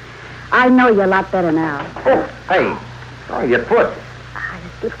ago. I know you a lot better now. Oh, hey. Oh, your foot. I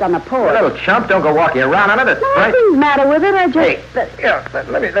just slipped on the You porch. little chump, don't go walking around on it. It's sprained. Nothing's the matter with it. I just... Hey, here,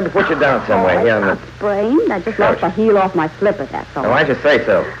 let me put you down somewhere. Oh, Here it's on not the... sprained. I just lost the heel off my slipper, that's all. Now, why'd you say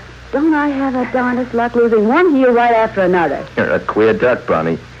so? Don't I have a darndest luck losing one heel right after another? You're a queer duck,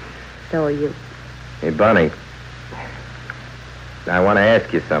 Bonnie. So are you. Hey, Bonnie. I want to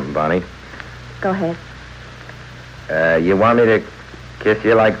ask you something, Bonnie. Go ahead. You want me to kiss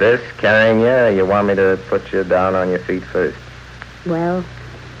you like this, carrying you, or you want me to put you down on your feet first? Well,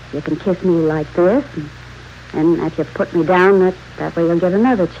 you can kiss me like this, and if you put me down, that way you'll get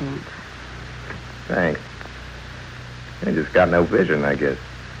another chance. Thanks. I just got no vision, I guess.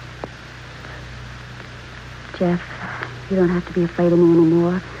 Jeff, you don't have to be afraid of me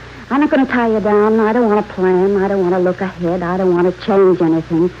anymore. I'm not going to tie you down. I don't want to plan. I don't want to look ahead. I don't want to change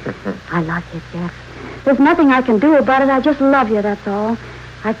anything. I love you, Jeff. There's nothing I can do about it. I just love you, that's all.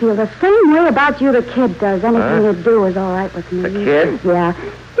 I feel the same way about you the kid does. Anything you do is all right with me. The kid? Yeah.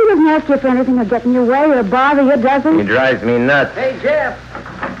 He doesn't ask you for anything or get in your way or bother you, does he? He drives me nuts. Hey, Jeff.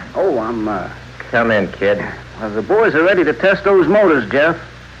 Oh, I'm Come in, kid. Well, the boys are ready to test those motors, Jeff.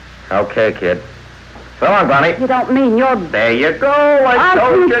 Okay, kid. So long, Bonnie. You don't mean you're... There you go. I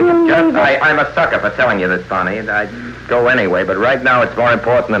told you. I'm a sucker for telling you this, Bonnie. I'd go anyway, but right now it's more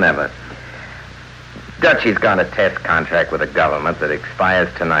important than ever. Dutchie's got a test contract with the government that expires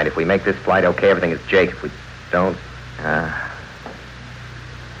tonight. If we make this flight okay, everything is Jake. If we don't,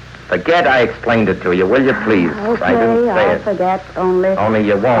 forget I explained it to you, will you, please? Okay, I didn't say I'll it. forget, only... Only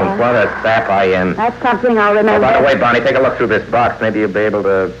you won't. What a sap I am. That's something I'll remember. Oh, by the way, Bonnie, take a look through this box. Maybe you'll be able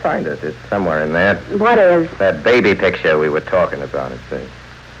to find it. It's somewhere in there. What is? That baby picture we were talking about,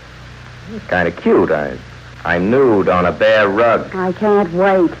 it's kind of cute. I'm nude on a bare rug. I can't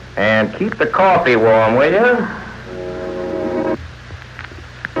wait. And keep the coffee warm, will you?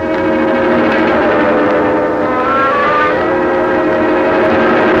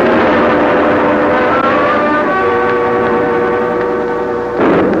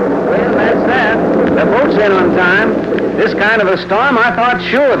 Well, that's that. The boat's in on time. This kind of a storm, I thought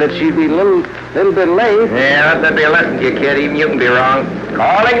sure that she'd be a little bit late. Yeah, that'd be a lesson to you, kid. Even you can be wrong.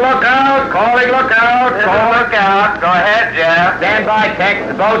 Calling lookout! Calling lookout! Call lookout! Go ahead, Jeff. Stand by, Tex.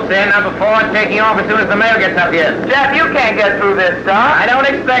 The boat's in, number 4, taking off as soon as the mail gets up here. Jeff, you can't get through this stuff. I don't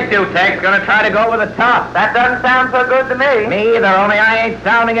expect to, Tex. Gonna try to go with the top. That doesn't sound so good to me. Me either, only I ain't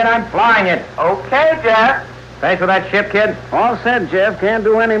sounding it, I'm flying it. Okay, Jeff. Thanks for that ship, kid. All set, Jeff. Can't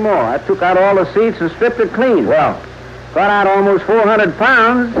do any more. I took out all the seats and stripped it clean. Well, Got out almost 400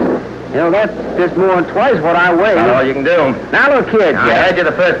 pounds. You know, that's just more than twice what I weigh. that's all you can do. Now, look here, I Jeff. heard you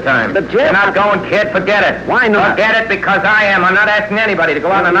the first time. But, Jeff, You're not going, kid. Forget it. Why not? Forget it because I am. I'm not asking anybody to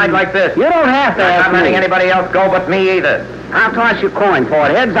go out on a night like this. You don't have to I'm ask not letting me. anybody else go but me either. I'll toss you a coin for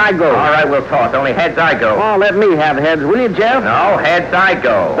it. Heads, I go. All right, we'll toss. Only heads I go. Oh, let me have heads, will you, Jeff? No, heads I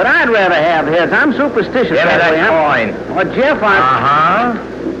go. But I'd rather have heads. I'm superstitious. Give me that way. that coin. Well, Jeff, Uh-huh.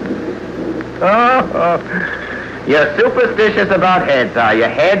 You're superstitious about heads, are you?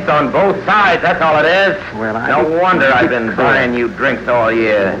 Heads on both sides, that's all it is. Well, No wonder I've been buying you drinks all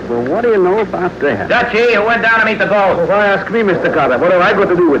year. Well, what do you know about that? Dutchie, you went down to meet the boat. Why ask me, Mr. Carter? What have I got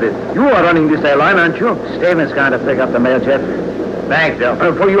to do with it? You are running this airline, aren't you? Stevens going to pick up the mail, Jeff. Thanks, Joe.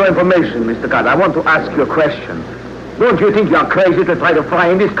 For your information, Mr. Carter, I want to ask you a question. Don't you think you're crazy to try to fly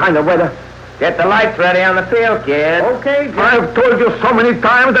in this kind of weather? Get the lights ready on the field, kid. Okay, Jeff. I've told you so many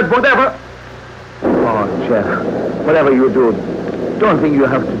times that whatever... Oh, Jeff, whatever you do, don't think you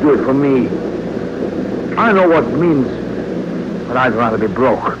have to do it for me. I know what it means, but I'd rather be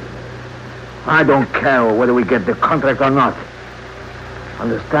broke. I don't care whether we get the contract or not.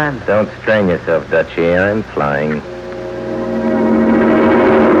 Understand? Don't strain yourself, Dutchie. I'm flying.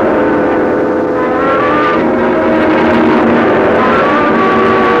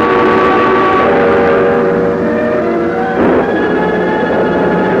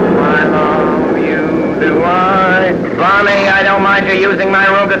 You're using my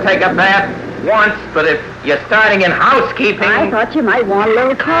room to take a bath once, but if you're starting in housekeeping... I thought you might want a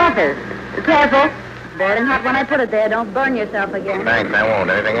little coffee. Be careful. Boiling hot when I put it there. Don't burn yourself again. Thanks, I won't.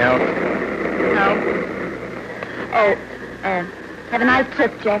 Anything else? No. Oh, have a nice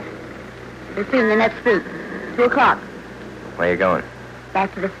trip, Jeff. We'll see you in the next week. 2:00. Where you going?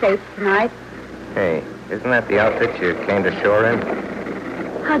 Back to the States tonight. Hey, isn't that the outfit you came to shore in?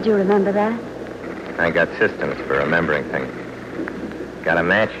 How'd you remember that? I got systems for remembering things. Got a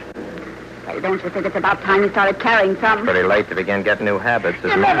match? Hey, don't you think it's about time you started carrying some? Pretty late to begin getting new habits, You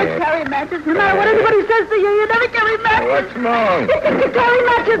isn't never it? carry matches. No matter what anybody says to you, you never carry matches. What's wrong? You think you carry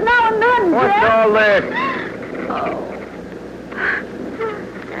matches now and then, What's Jeff? all this? Oh.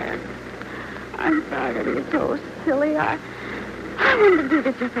 I'm sorry to be so silly. I wanted to do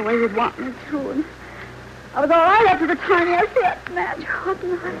this just the way you'd want me to. And I was all right up to the time I said that match,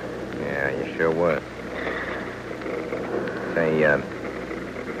 wasn't I? Yeah, you sure were. Say,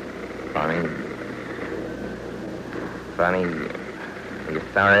 Bonnie, are you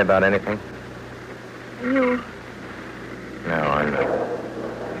sorry about anything? You. No, I'm not.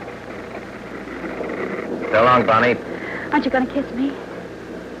 So long, Bonnie. Aren't you going to kiss me?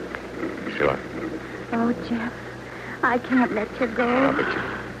 Sure. Oh, Jeff, I can't let you go.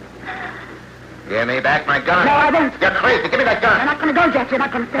 Give me back my gun. No, I won't. You're crazy. Give me that You're gun. not going to go, Jeff. You're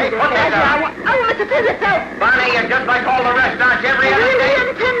not going to say Hey, this. put that down. I want you to kill yourself. Bonnie, you're just like all the rest, aren't you? Every You other really day.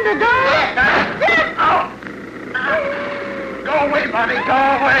 intend to go? Yes, oh. Go away, Bonnie. Go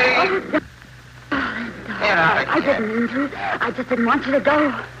away. Get out of I here. didn't mean to. I just didn't want you to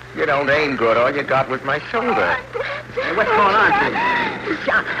go. You don't aim good. All you got was my shoulder. Hey, what's going on, kid?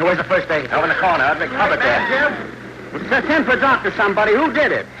 Shot. Where's the first aid? Over in the corner. Out in the cupboard there. Send for a doctor, somebody. Who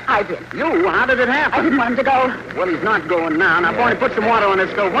did it? I did. You? How did it happen? I didn't want him to go. Well, he's not going now. Now, boy, put some water on the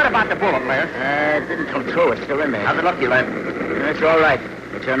stove. What about the bullet, Les? It didn't come through. It's still in there. How's it look, you lad? It's all right.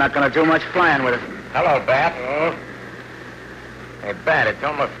 But you're not going to do much flying with it. Hello, Bat. Oh. Hey, Bat, it's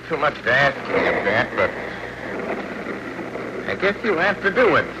almost too much to ask you, Bat, but I guess you'll have to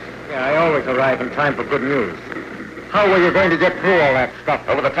do it. Yeah, I always arrive in time for good news. How were you going to get through all that stuff?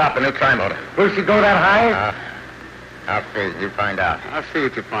 Over the top, the new tri-motor. Will she go that high? I'll see. You find out. I'll see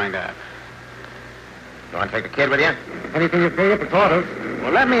what you find out. You want to take the kid with you? Anything you pay for orders.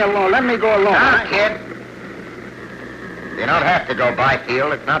 Well, let me alone. Let me go alone. Now, kid. You don't have to go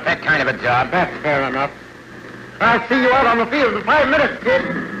Byfield. It's not that kind of a job. That's fair enough. I'll see you out on the field in 5 minutes, kid.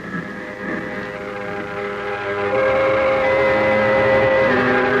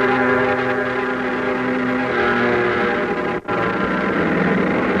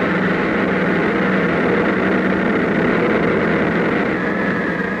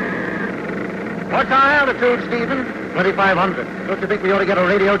 What's our altitude, Stephen? 2,500. Don't you think we ought to get a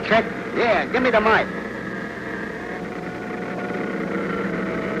radio check? Yeah, give me the mic.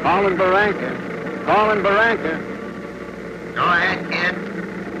 Calling Barranca. Calling Barranca. Go ahead, kid.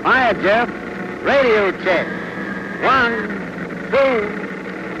 Hiya, Jeff. Radio check. 1, 2,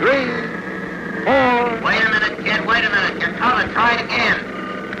 3, 4. Wait a minute, kid. Wait a minute. You're calling. Try it again.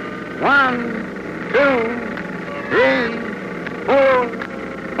 1, 2, 3, 4,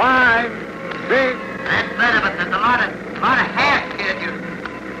 5, 6. That's better, but there's a lot of half, kid. You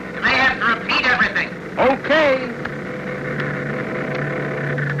may have to repeat everything. Okay.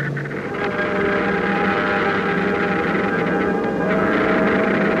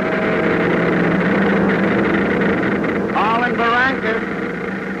 Calling Barranca.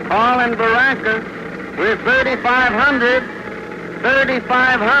 Calling Barranca. We're 3,500.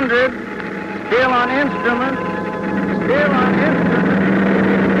 3,500. Still on instruments. Still on instruments.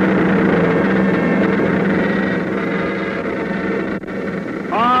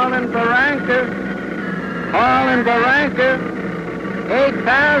 Calling Barranca. Calling Barranca.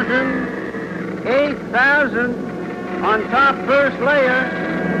 8,000. 8,000. On top first layer.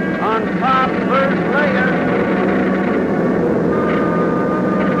 On top first layer.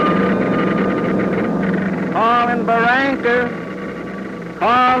 Calling Barranca.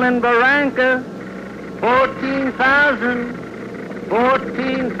 Calling Barranca. 14,000.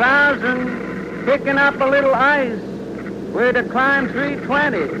 14,000. Picking up a little ice. We're to climb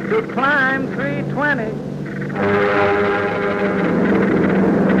 320. To climb 320.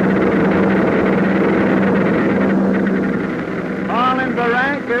 Calling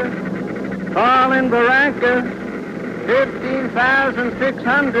Barranca. Calling Barranca.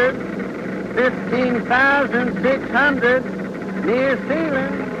 15,600. 15,600. Near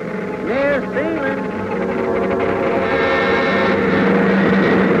ceiling. Near ceiling.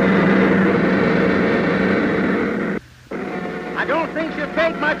 I don't think she'll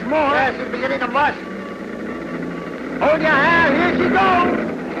take much more. Yes, she's beginning to mush. Hold your hand. Here she goes.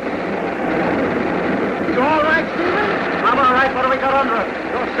 You all right, Stephen? I'm all right. What do we got under it?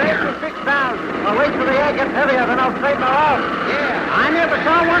 You're safe for 6,000. I'll wait till the air gets heavier, then I'll straighten her out. Yeah. I never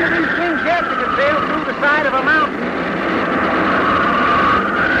saw one of these things yet that could sail through the side of a mountain.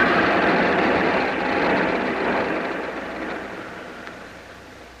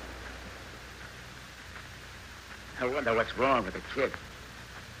 I wonder what's wrong with the kid.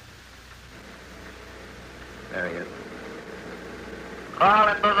 There he is.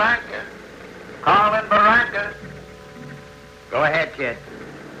 Calling Barranca. Calling Barranca. Go ahead, kid.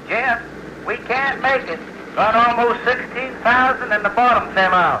 Jeff, we can't make it. Got almost 16,000 and the bottom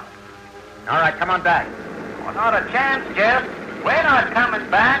came out. All right, come on back. Well, not a chance, Jeff. We're not coming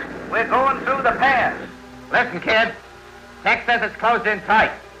back. We're going through the pass. Listen, kid. Tex says it's closed in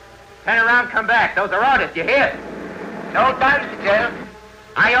tight. Turn around, come back. Those are orders. You hear? No dice, Jeff.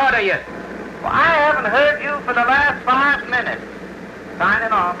 I order you. Well, I haven't heard you for the last 5 minutes.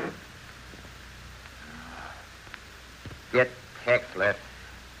 Signing off. Get Tex, Les.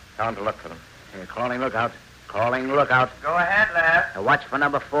 Tell him to look for them. Hey, calling lookout. Calling lookout. Go ahead, lad. Now watch for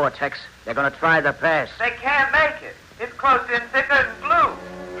number 4, Tex. They're going to try the pass. They can't make it. It's close in thicker than glue.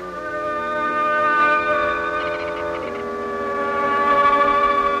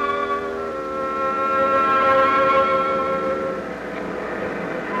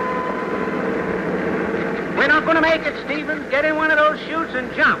 We're not going to make it, Stephen. Get in one of those chutes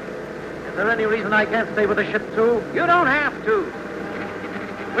and jump. Is there any reason I can't stay with the ship, too? You don't have to.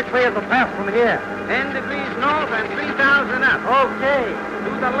 Which way is the path from here? 10 degrees north and 3,000 up. Okay. To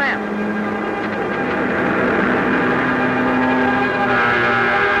the left.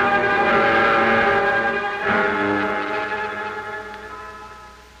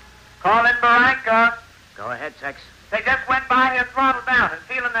 Tex? They just went by here throttled down and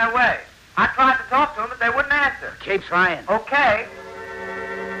feeling their way. I tried to talk to them, but they wouldn't answer. Keep trying. Okay.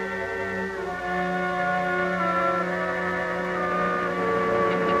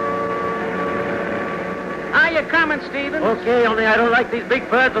 Are you coming, Stevens? Okay, only I don't like these big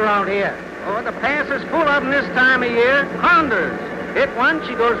birds around here. Oh, the pass is full of them this time of year. Condors. Hit one,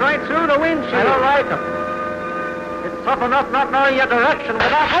 she goes right through the windshield. I don't like them. It's tough enough not knowing your direction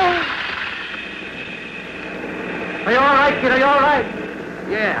without... Oh! Are you all right, kid? Are you all right?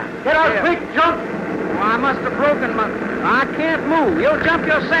 Yeah. Get out quick, jump! Oh, I must have broken my... I can't move. You'll jump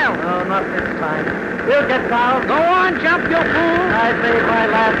yourself. No, not this time. We'll get down. Go on, jump, you fool. I made my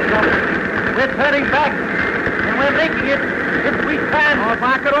last jump. We're turning back, and we're making it if we can. Oh, if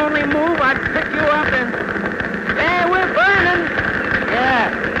I could only move, I'd pick you up and... Hey, we're burning.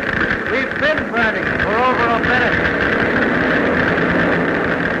 Yeah, we've been burning for over a minute.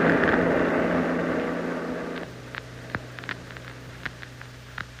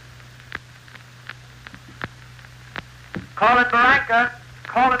 Calling Barranca.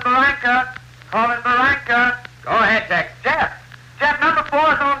 Calling Barranca. Calling Barranca. Go ahead, Tex. Jeff. Jeff, number 4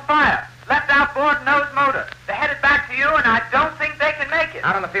 is on fire. Left outboard, nose motor. They're headed back to you, and I don't think they can make it.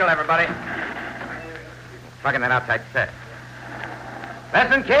 Out on the field, everybody. Plugging that outside set.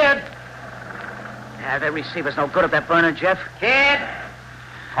 Listen, kid. Yeah, their receiver's no good if they're burning, Jeff. Kid.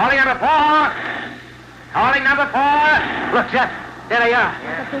 Calling number 4. Calling number 4. Look, Jeff, there they are.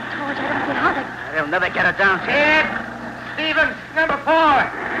 There's a big torch. I don't see how they... They'll never get it down, Jeff. Kid. Stevens, number 4.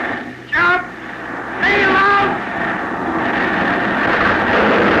 Jump. Stay low.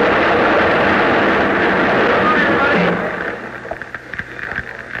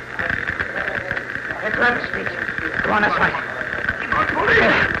 Let's grab the street. Go on this way.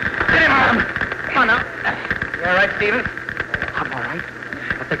 Get him on. Come on now. You all right, Stevens? I'm all right.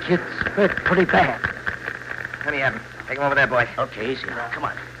 But the kid's hurt pretty bad. Let me have him. Take him over there, boys. Okay, easy now. Come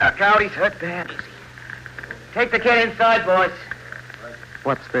on. Look out, he's hurt bad. Easy. Take the kid inside, boys.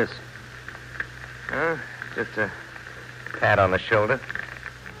 What's this? Just a pat on the shoulder.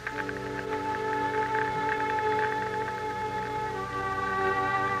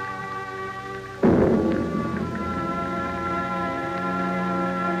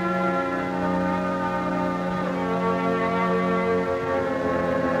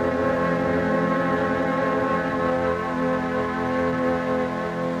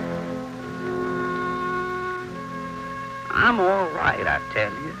 I'm all right, I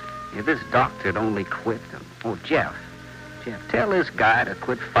tell you. If this doctor'd only quit them. Oh, Jeff, tell this guy to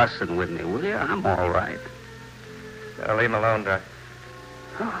quit fussing with me, will you? I'm all right. I'll leave him alone, Doc.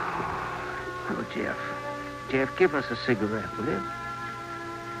 Oh, Jeff, give us a cigarette, will you?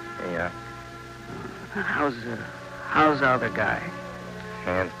 Yeah. How's the other guy?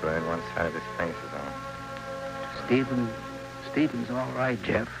 Hands burned. One side of his face is on. Stevens all right,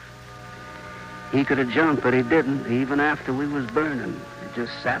 Jeff. He could have jumped, but he didn't, even after we was burning. He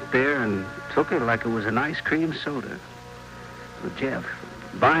just sat there and took it like it was an ice cream soda. Well, Jeff,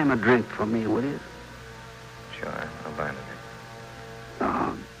 buy him a drink for me, will you? Sure, I'll buy him a drink.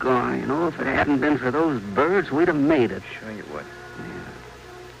 Oh, God, if it hadn't been for those birds, we'd have made it. Sure you would.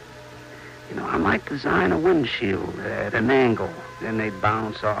 Yeah. I might design a windshield at an angle, then they'd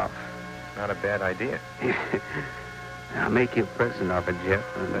bounce off. Not a bad idea. I'll make you a present of it, Jeff.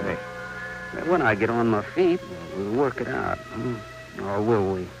 Hey. When I get on my feet, we'll work it out. Or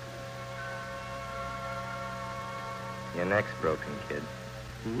will we? Your neck's broken, kid.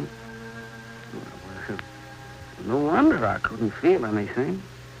 Well, no wonder I couldn't feel anything.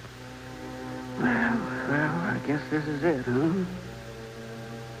 Well, I guess this is it, huh?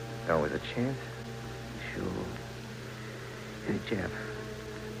 Always a chance. Sure. Hey, Jeff,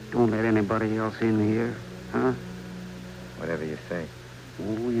 don't let anybody else in here, huh? Whatever you say.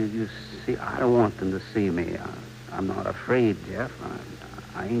 Oh, you see, I don't want them to see me. I'm not afraid, Jeff.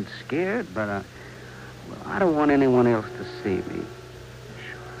 I ain't scared, but I don't want anyone else to see me.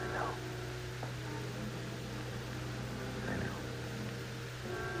 Sure, I know.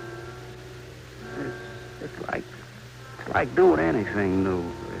 It's like doing anything new.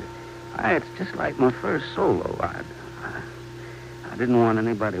 It's just like my first solo. I didn't want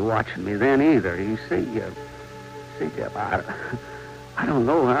anybody watching me then either. You see, Jeff, I don't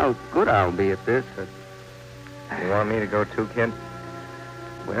know how good I'll be at this. You want me to go too, kid?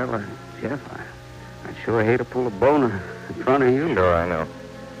 Well, Jeff, I'd sure hate to pull a boner in front of you. Sure, I know.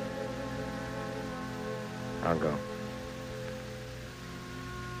 I'll go.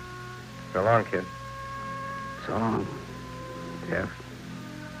 So long, kid. So long, Jeff.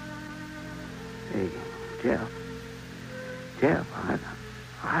 Hey, Jeff,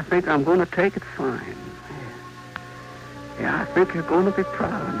 I think I'm going to take it fine. Yeah, I think you're going to be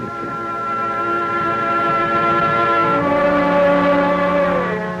proud of me, Jeff.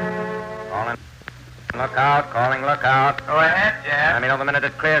 Calling lookout. Go ahead, Jeff. Let me know the minute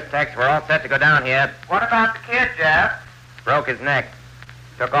it clears, Tex. We're all set to go down here. What about the kid, Jeff? Broke his neck.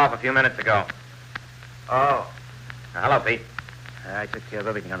 Took off a few minutes ago. Oh. Hello, Pete. I took care of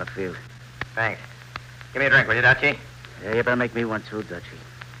everything on the field. Thanks. Give me a drink, will you, Dutchie? Yeah, you better make me one too, Dutchie.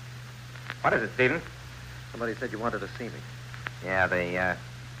 What is it, Stephen? Somebody said you wanted to see me. Yeah, the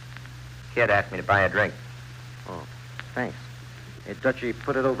kid asked me to buy a drink. Oh, thanks. Hey, Dutchie,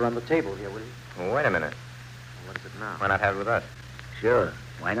 put it over on the table here, will you? Well, wait a minute. What is it now? Why not have it with us? Sure.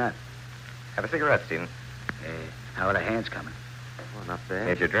 Why not? Have a cigarette, Stephen. How are the hands coming? Oh, not bad.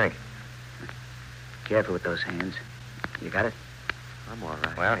 Here's your drink. Careful with those hands. You got it? I'm all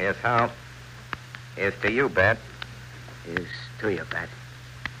right. Well, here's how. Here's to you, Bat. Here's to you, Pat.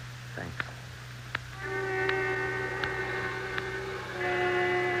 Thanks.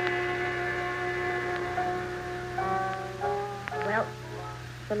 Well,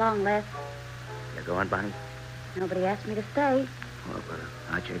 so long, Les. You going, Bonnie? Nobody asked me to stay. Oh, but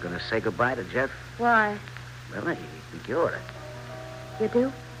aren't you going to say goodbye to Jeff? Why? Well, I think you ought to. You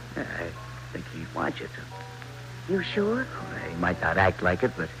do? Yeah, I think he'd want you to. You sure? Well, he might not act like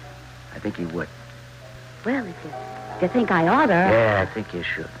it, but I think he would. Well, if you think I oughta. Yeah, I think you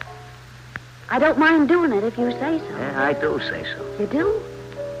should. I don't mind doing it if you say so. Yeah, I do say so. You do?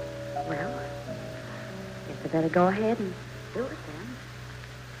 Well, guess I better go ahead and do it then.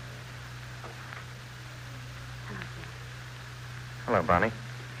 Hello, Bonnie.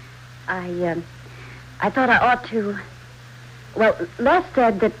 I thought I ought to. Well, Les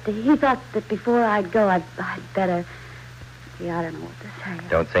said that he thought that before I'd go, I'd better. Gee, I don't know what to say.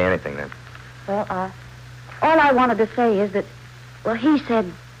 Don't say anything, then. Well, all I wanted to say is that, well, he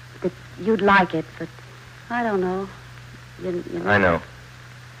said that you'd like it, but I don't know. You know. I know.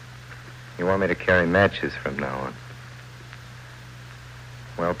 You want me to carry matches from now on.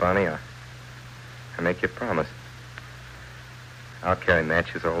 Well, Bonnie, I make you a promise. I'll carry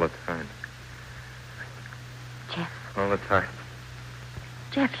matches all the time. Jeff. All the time.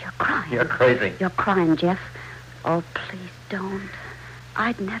 Jeff, you're crying. You're crazy. You're crying, Jeff. Oh, please don't.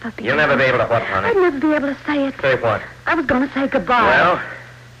 I'd never be You'll never be able to what, I'd Bonnie? never be able to say it. Say what? I was going to say goodbye. Well?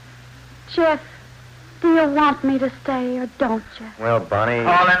 Jeff, do you want me to stay or don't you? Well, Bonnie...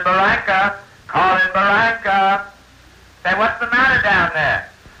 Call in Barranca. Call in Barranca. Say, what's the matter down there?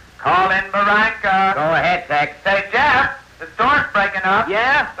 Call in Barranca. Go ahead, Tex. Say, Jeff, the storm's breaking up.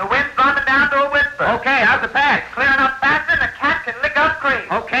 Yeah? The wind's dropping down to a whisper. Okay, how's the pass? Clearing up faster than a cat can lick up cream.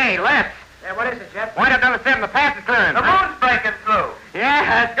 Okay, let's. Yeah, what is it, Jeff? Wind up number 7, the pass is clearing. The moon's breaking through.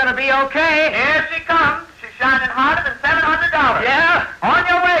 Yeah, it's gonna be okay. Here she comes. She's shining harder than $700. Yeah? On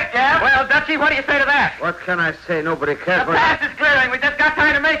your way, Jeff. Well, Dutchie, what do you say to that? What can I say? Nobody cares. The pass is clearing. We just got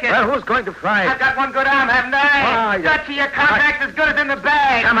time to make it. Well, who's going to fly? I've got one good arm, haven't I? Ah, yeah. Dutchie, your contract's as good as in the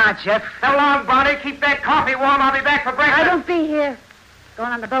bag. Come on, Jeff. So long, Bonnie. Keep that coffee warm. I'll be back for breakfast. I won't be here.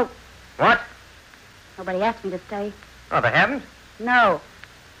 Going on the boat. What? Nobody asked me to stay. Oh, they haven't? No.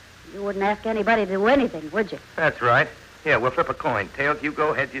 You wouldn't ask anybody to do anything, would you? That's right. Here, we'll flip a coin. Tails, you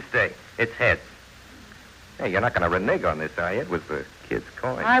go. Heads, you stay. It's heads. Hey, you're not going to renege on this, are you? It was the kid's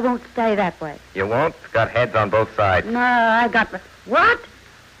coin. I won't stay that way. You won't? It's got heads on both sides. No, I got... What?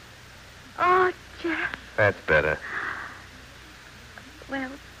 Oh, Jeff. That's better. Well,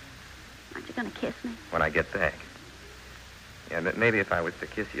 aren't you going to kiss me? When I get back. Yeah, but maybe if I was to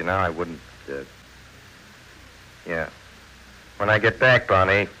kiss you now, I wouldn't, Yeah. When I get back,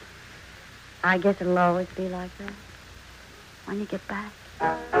 Bonnie. I guess it'll always be like that. When you get back.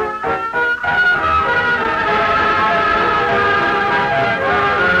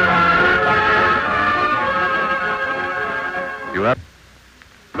 You have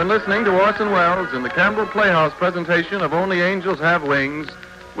been listening to Orson Welles in the Campbell Playhouse presentation of Only Angels Have Wings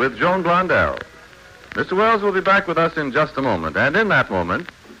with Joan Blondell. Mr. Wells will be back with us in just a moment, and in that moment,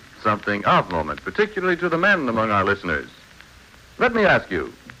 something of moment, particularly to the men among our listeners. Let me ask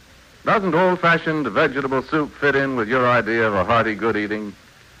you, doesn't old-fashioned vegetable soup fit in with your idea of a hearty good eating?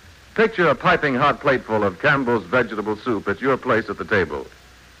 Picture a piping hot plateful of Campbell's vegetable soup at your place at the table.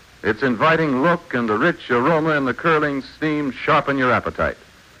 Its inviting look and the rich aroma in the curling steam sharpen your appetite.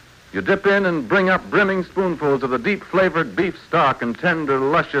 You dip in and bring up brimming spoonfuls of the deep-flavored beef stock and tender,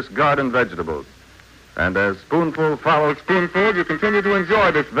 luscious garden vegetables. And as spoonful follows spoonful, you continue to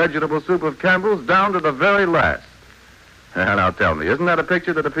enjoy this vegetable soup of Campbell's down to the very last. And now tell me, isn't that a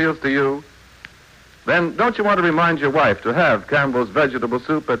picture that appeals to you? Then don't you want to remind your wife to have Campbell's vegetable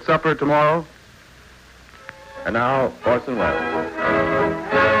soup at supper tomorrow? And now, Orson Welles.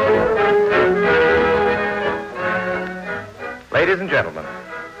 Ladies and gentlemen,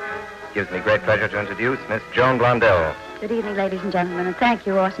 it gives me great pleasure to introduce Miss Joan Blondell. Good evening, ladies and gentlemen, and thank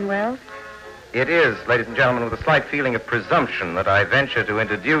you, Orson Welles. It is, ladies and gentlemen, with a slight feeling of presumption that I venture to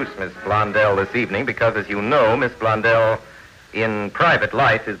introduce Miss Blondell this evening because, as you know, Miss Blondell, in private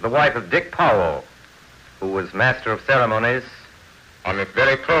life, is the wife of Dick Powell, who was master of ceremonies on this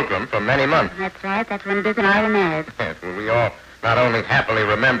very program for many months. That's right. That's when Dick and I were married. Yes, well, we all not only happily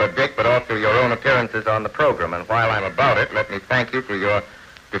remember Dick, but also your own appearances on the program. And while I'm about it, let me thank you for your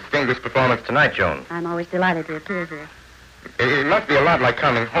distinguished performance tonight, Joan. I'm always delighted to appear here. It must be a lot like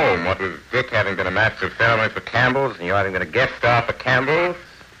coming home, what with Dick having been a master of ceremonies for Campbell's and you having been a guest star for Campbell's.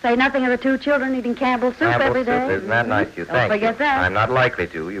 Say nothing of the two children eating Campbell's soup every day. Isn't that nice of you? Thank you. Don't forget that. I'm not likely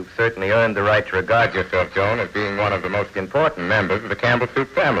to. You've certainly earned the right to regard yourself, Joan, as being one of the most important members of the Campbell Soup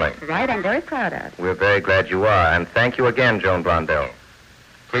family. Right, I'm very proud of it. We're very glad you are, and thank you again, Joan Blondell.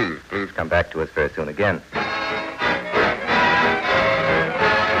 Please come back to us very soon again. Miss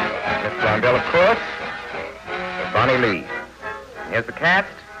Blondell, of course, Bonnie Lee. Here's the cast.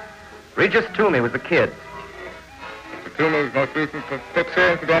 Regis Toomey was the kid. Toomey's most recent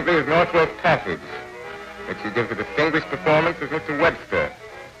picture, incidentally, is Northwest Passage, which he gives a distinguished performance as Mr. Webster.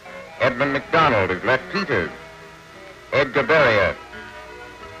 Edmund McDonald is Les Peters. Edgar Berrier,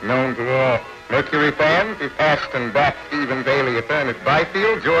 known to all Mercury fans, is Ashton Bat Stevens alias Ernest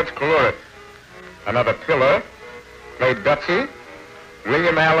Byfield. George Coulouris, another pillar, played Dutchie.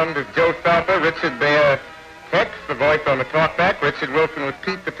 William Allen is Joe Souther. Richard Bear Tex, the voice on the talkback. Richard Wilson was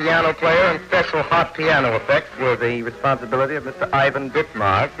Pete, the piano player, and special hot piano effects were the responsibility of Mr. Ivan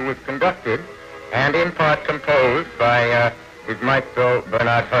Ditmars, who was conducted and in part composed by his maestro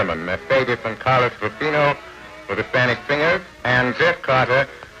Bernard Herrmann. Mercedes and Carlos Rufino were the Spanish singers, and Jeff Carter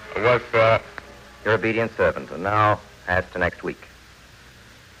was your obedient servant. And now, as to next week.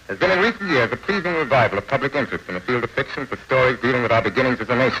 There's been in recent years a pleasing revival of public interest in the field of fiction for stories dealing with our beginnings as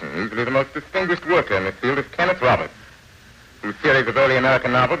a nation. Usually the most distinguished worker in this field is Kenneth Roberts, whose series of early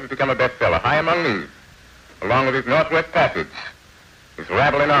American novels has become a bestseller. High among these, along with his Northwest Passage, his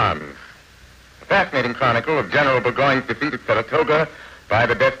Rabble in Arms, a fascinating chronicle of General Burgoyne's defeat at Saratoga by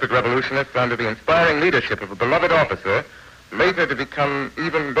the desperate revolutionists under the inspiring leadership of a beloved officer, later to become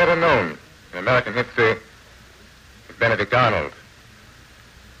even better known in American history as Benedict Arnold.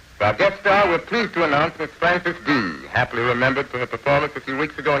 Our guest star, we're pleased to announce Miss Frances D., happily remembered for her performance a few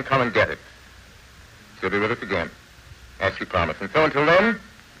weeks ago in Come and Get It. She'll be with us again, as she promised. And so until then,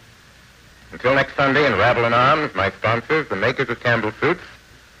 until next Sunday in Rabble in Arms, my sponsors, the makers of Campbell Soups,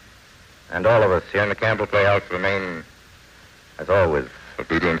 and all of us here in the Campbell Playhouse remain, as always,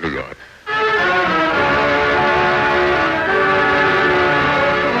 obediently yours.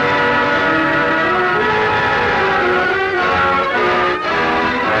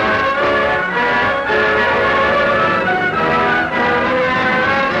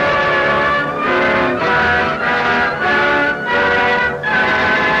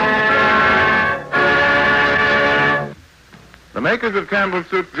 The makers of Campbell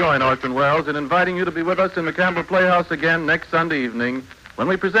Soup join Orson Welles in inviting you to be with us in the Campbell Playhouse again next Sunday evening when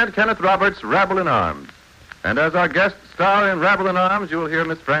we present Kenneth Roberts' Rabble in Arms. And as our guest star in Rabble in Arms, you'll hear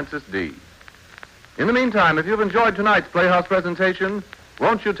Miss Frances D. In the meantime, if you've enjoyed tonight's Playhouse presentation,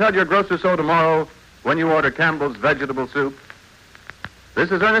 won't you tell your grocer so tomorrow when you order Campbell's Vegetable Soup? This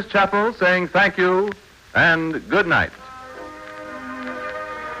is Ernest Chappell saying thank you and good night.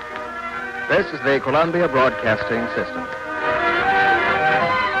 This is the Columbia Broadcasting System.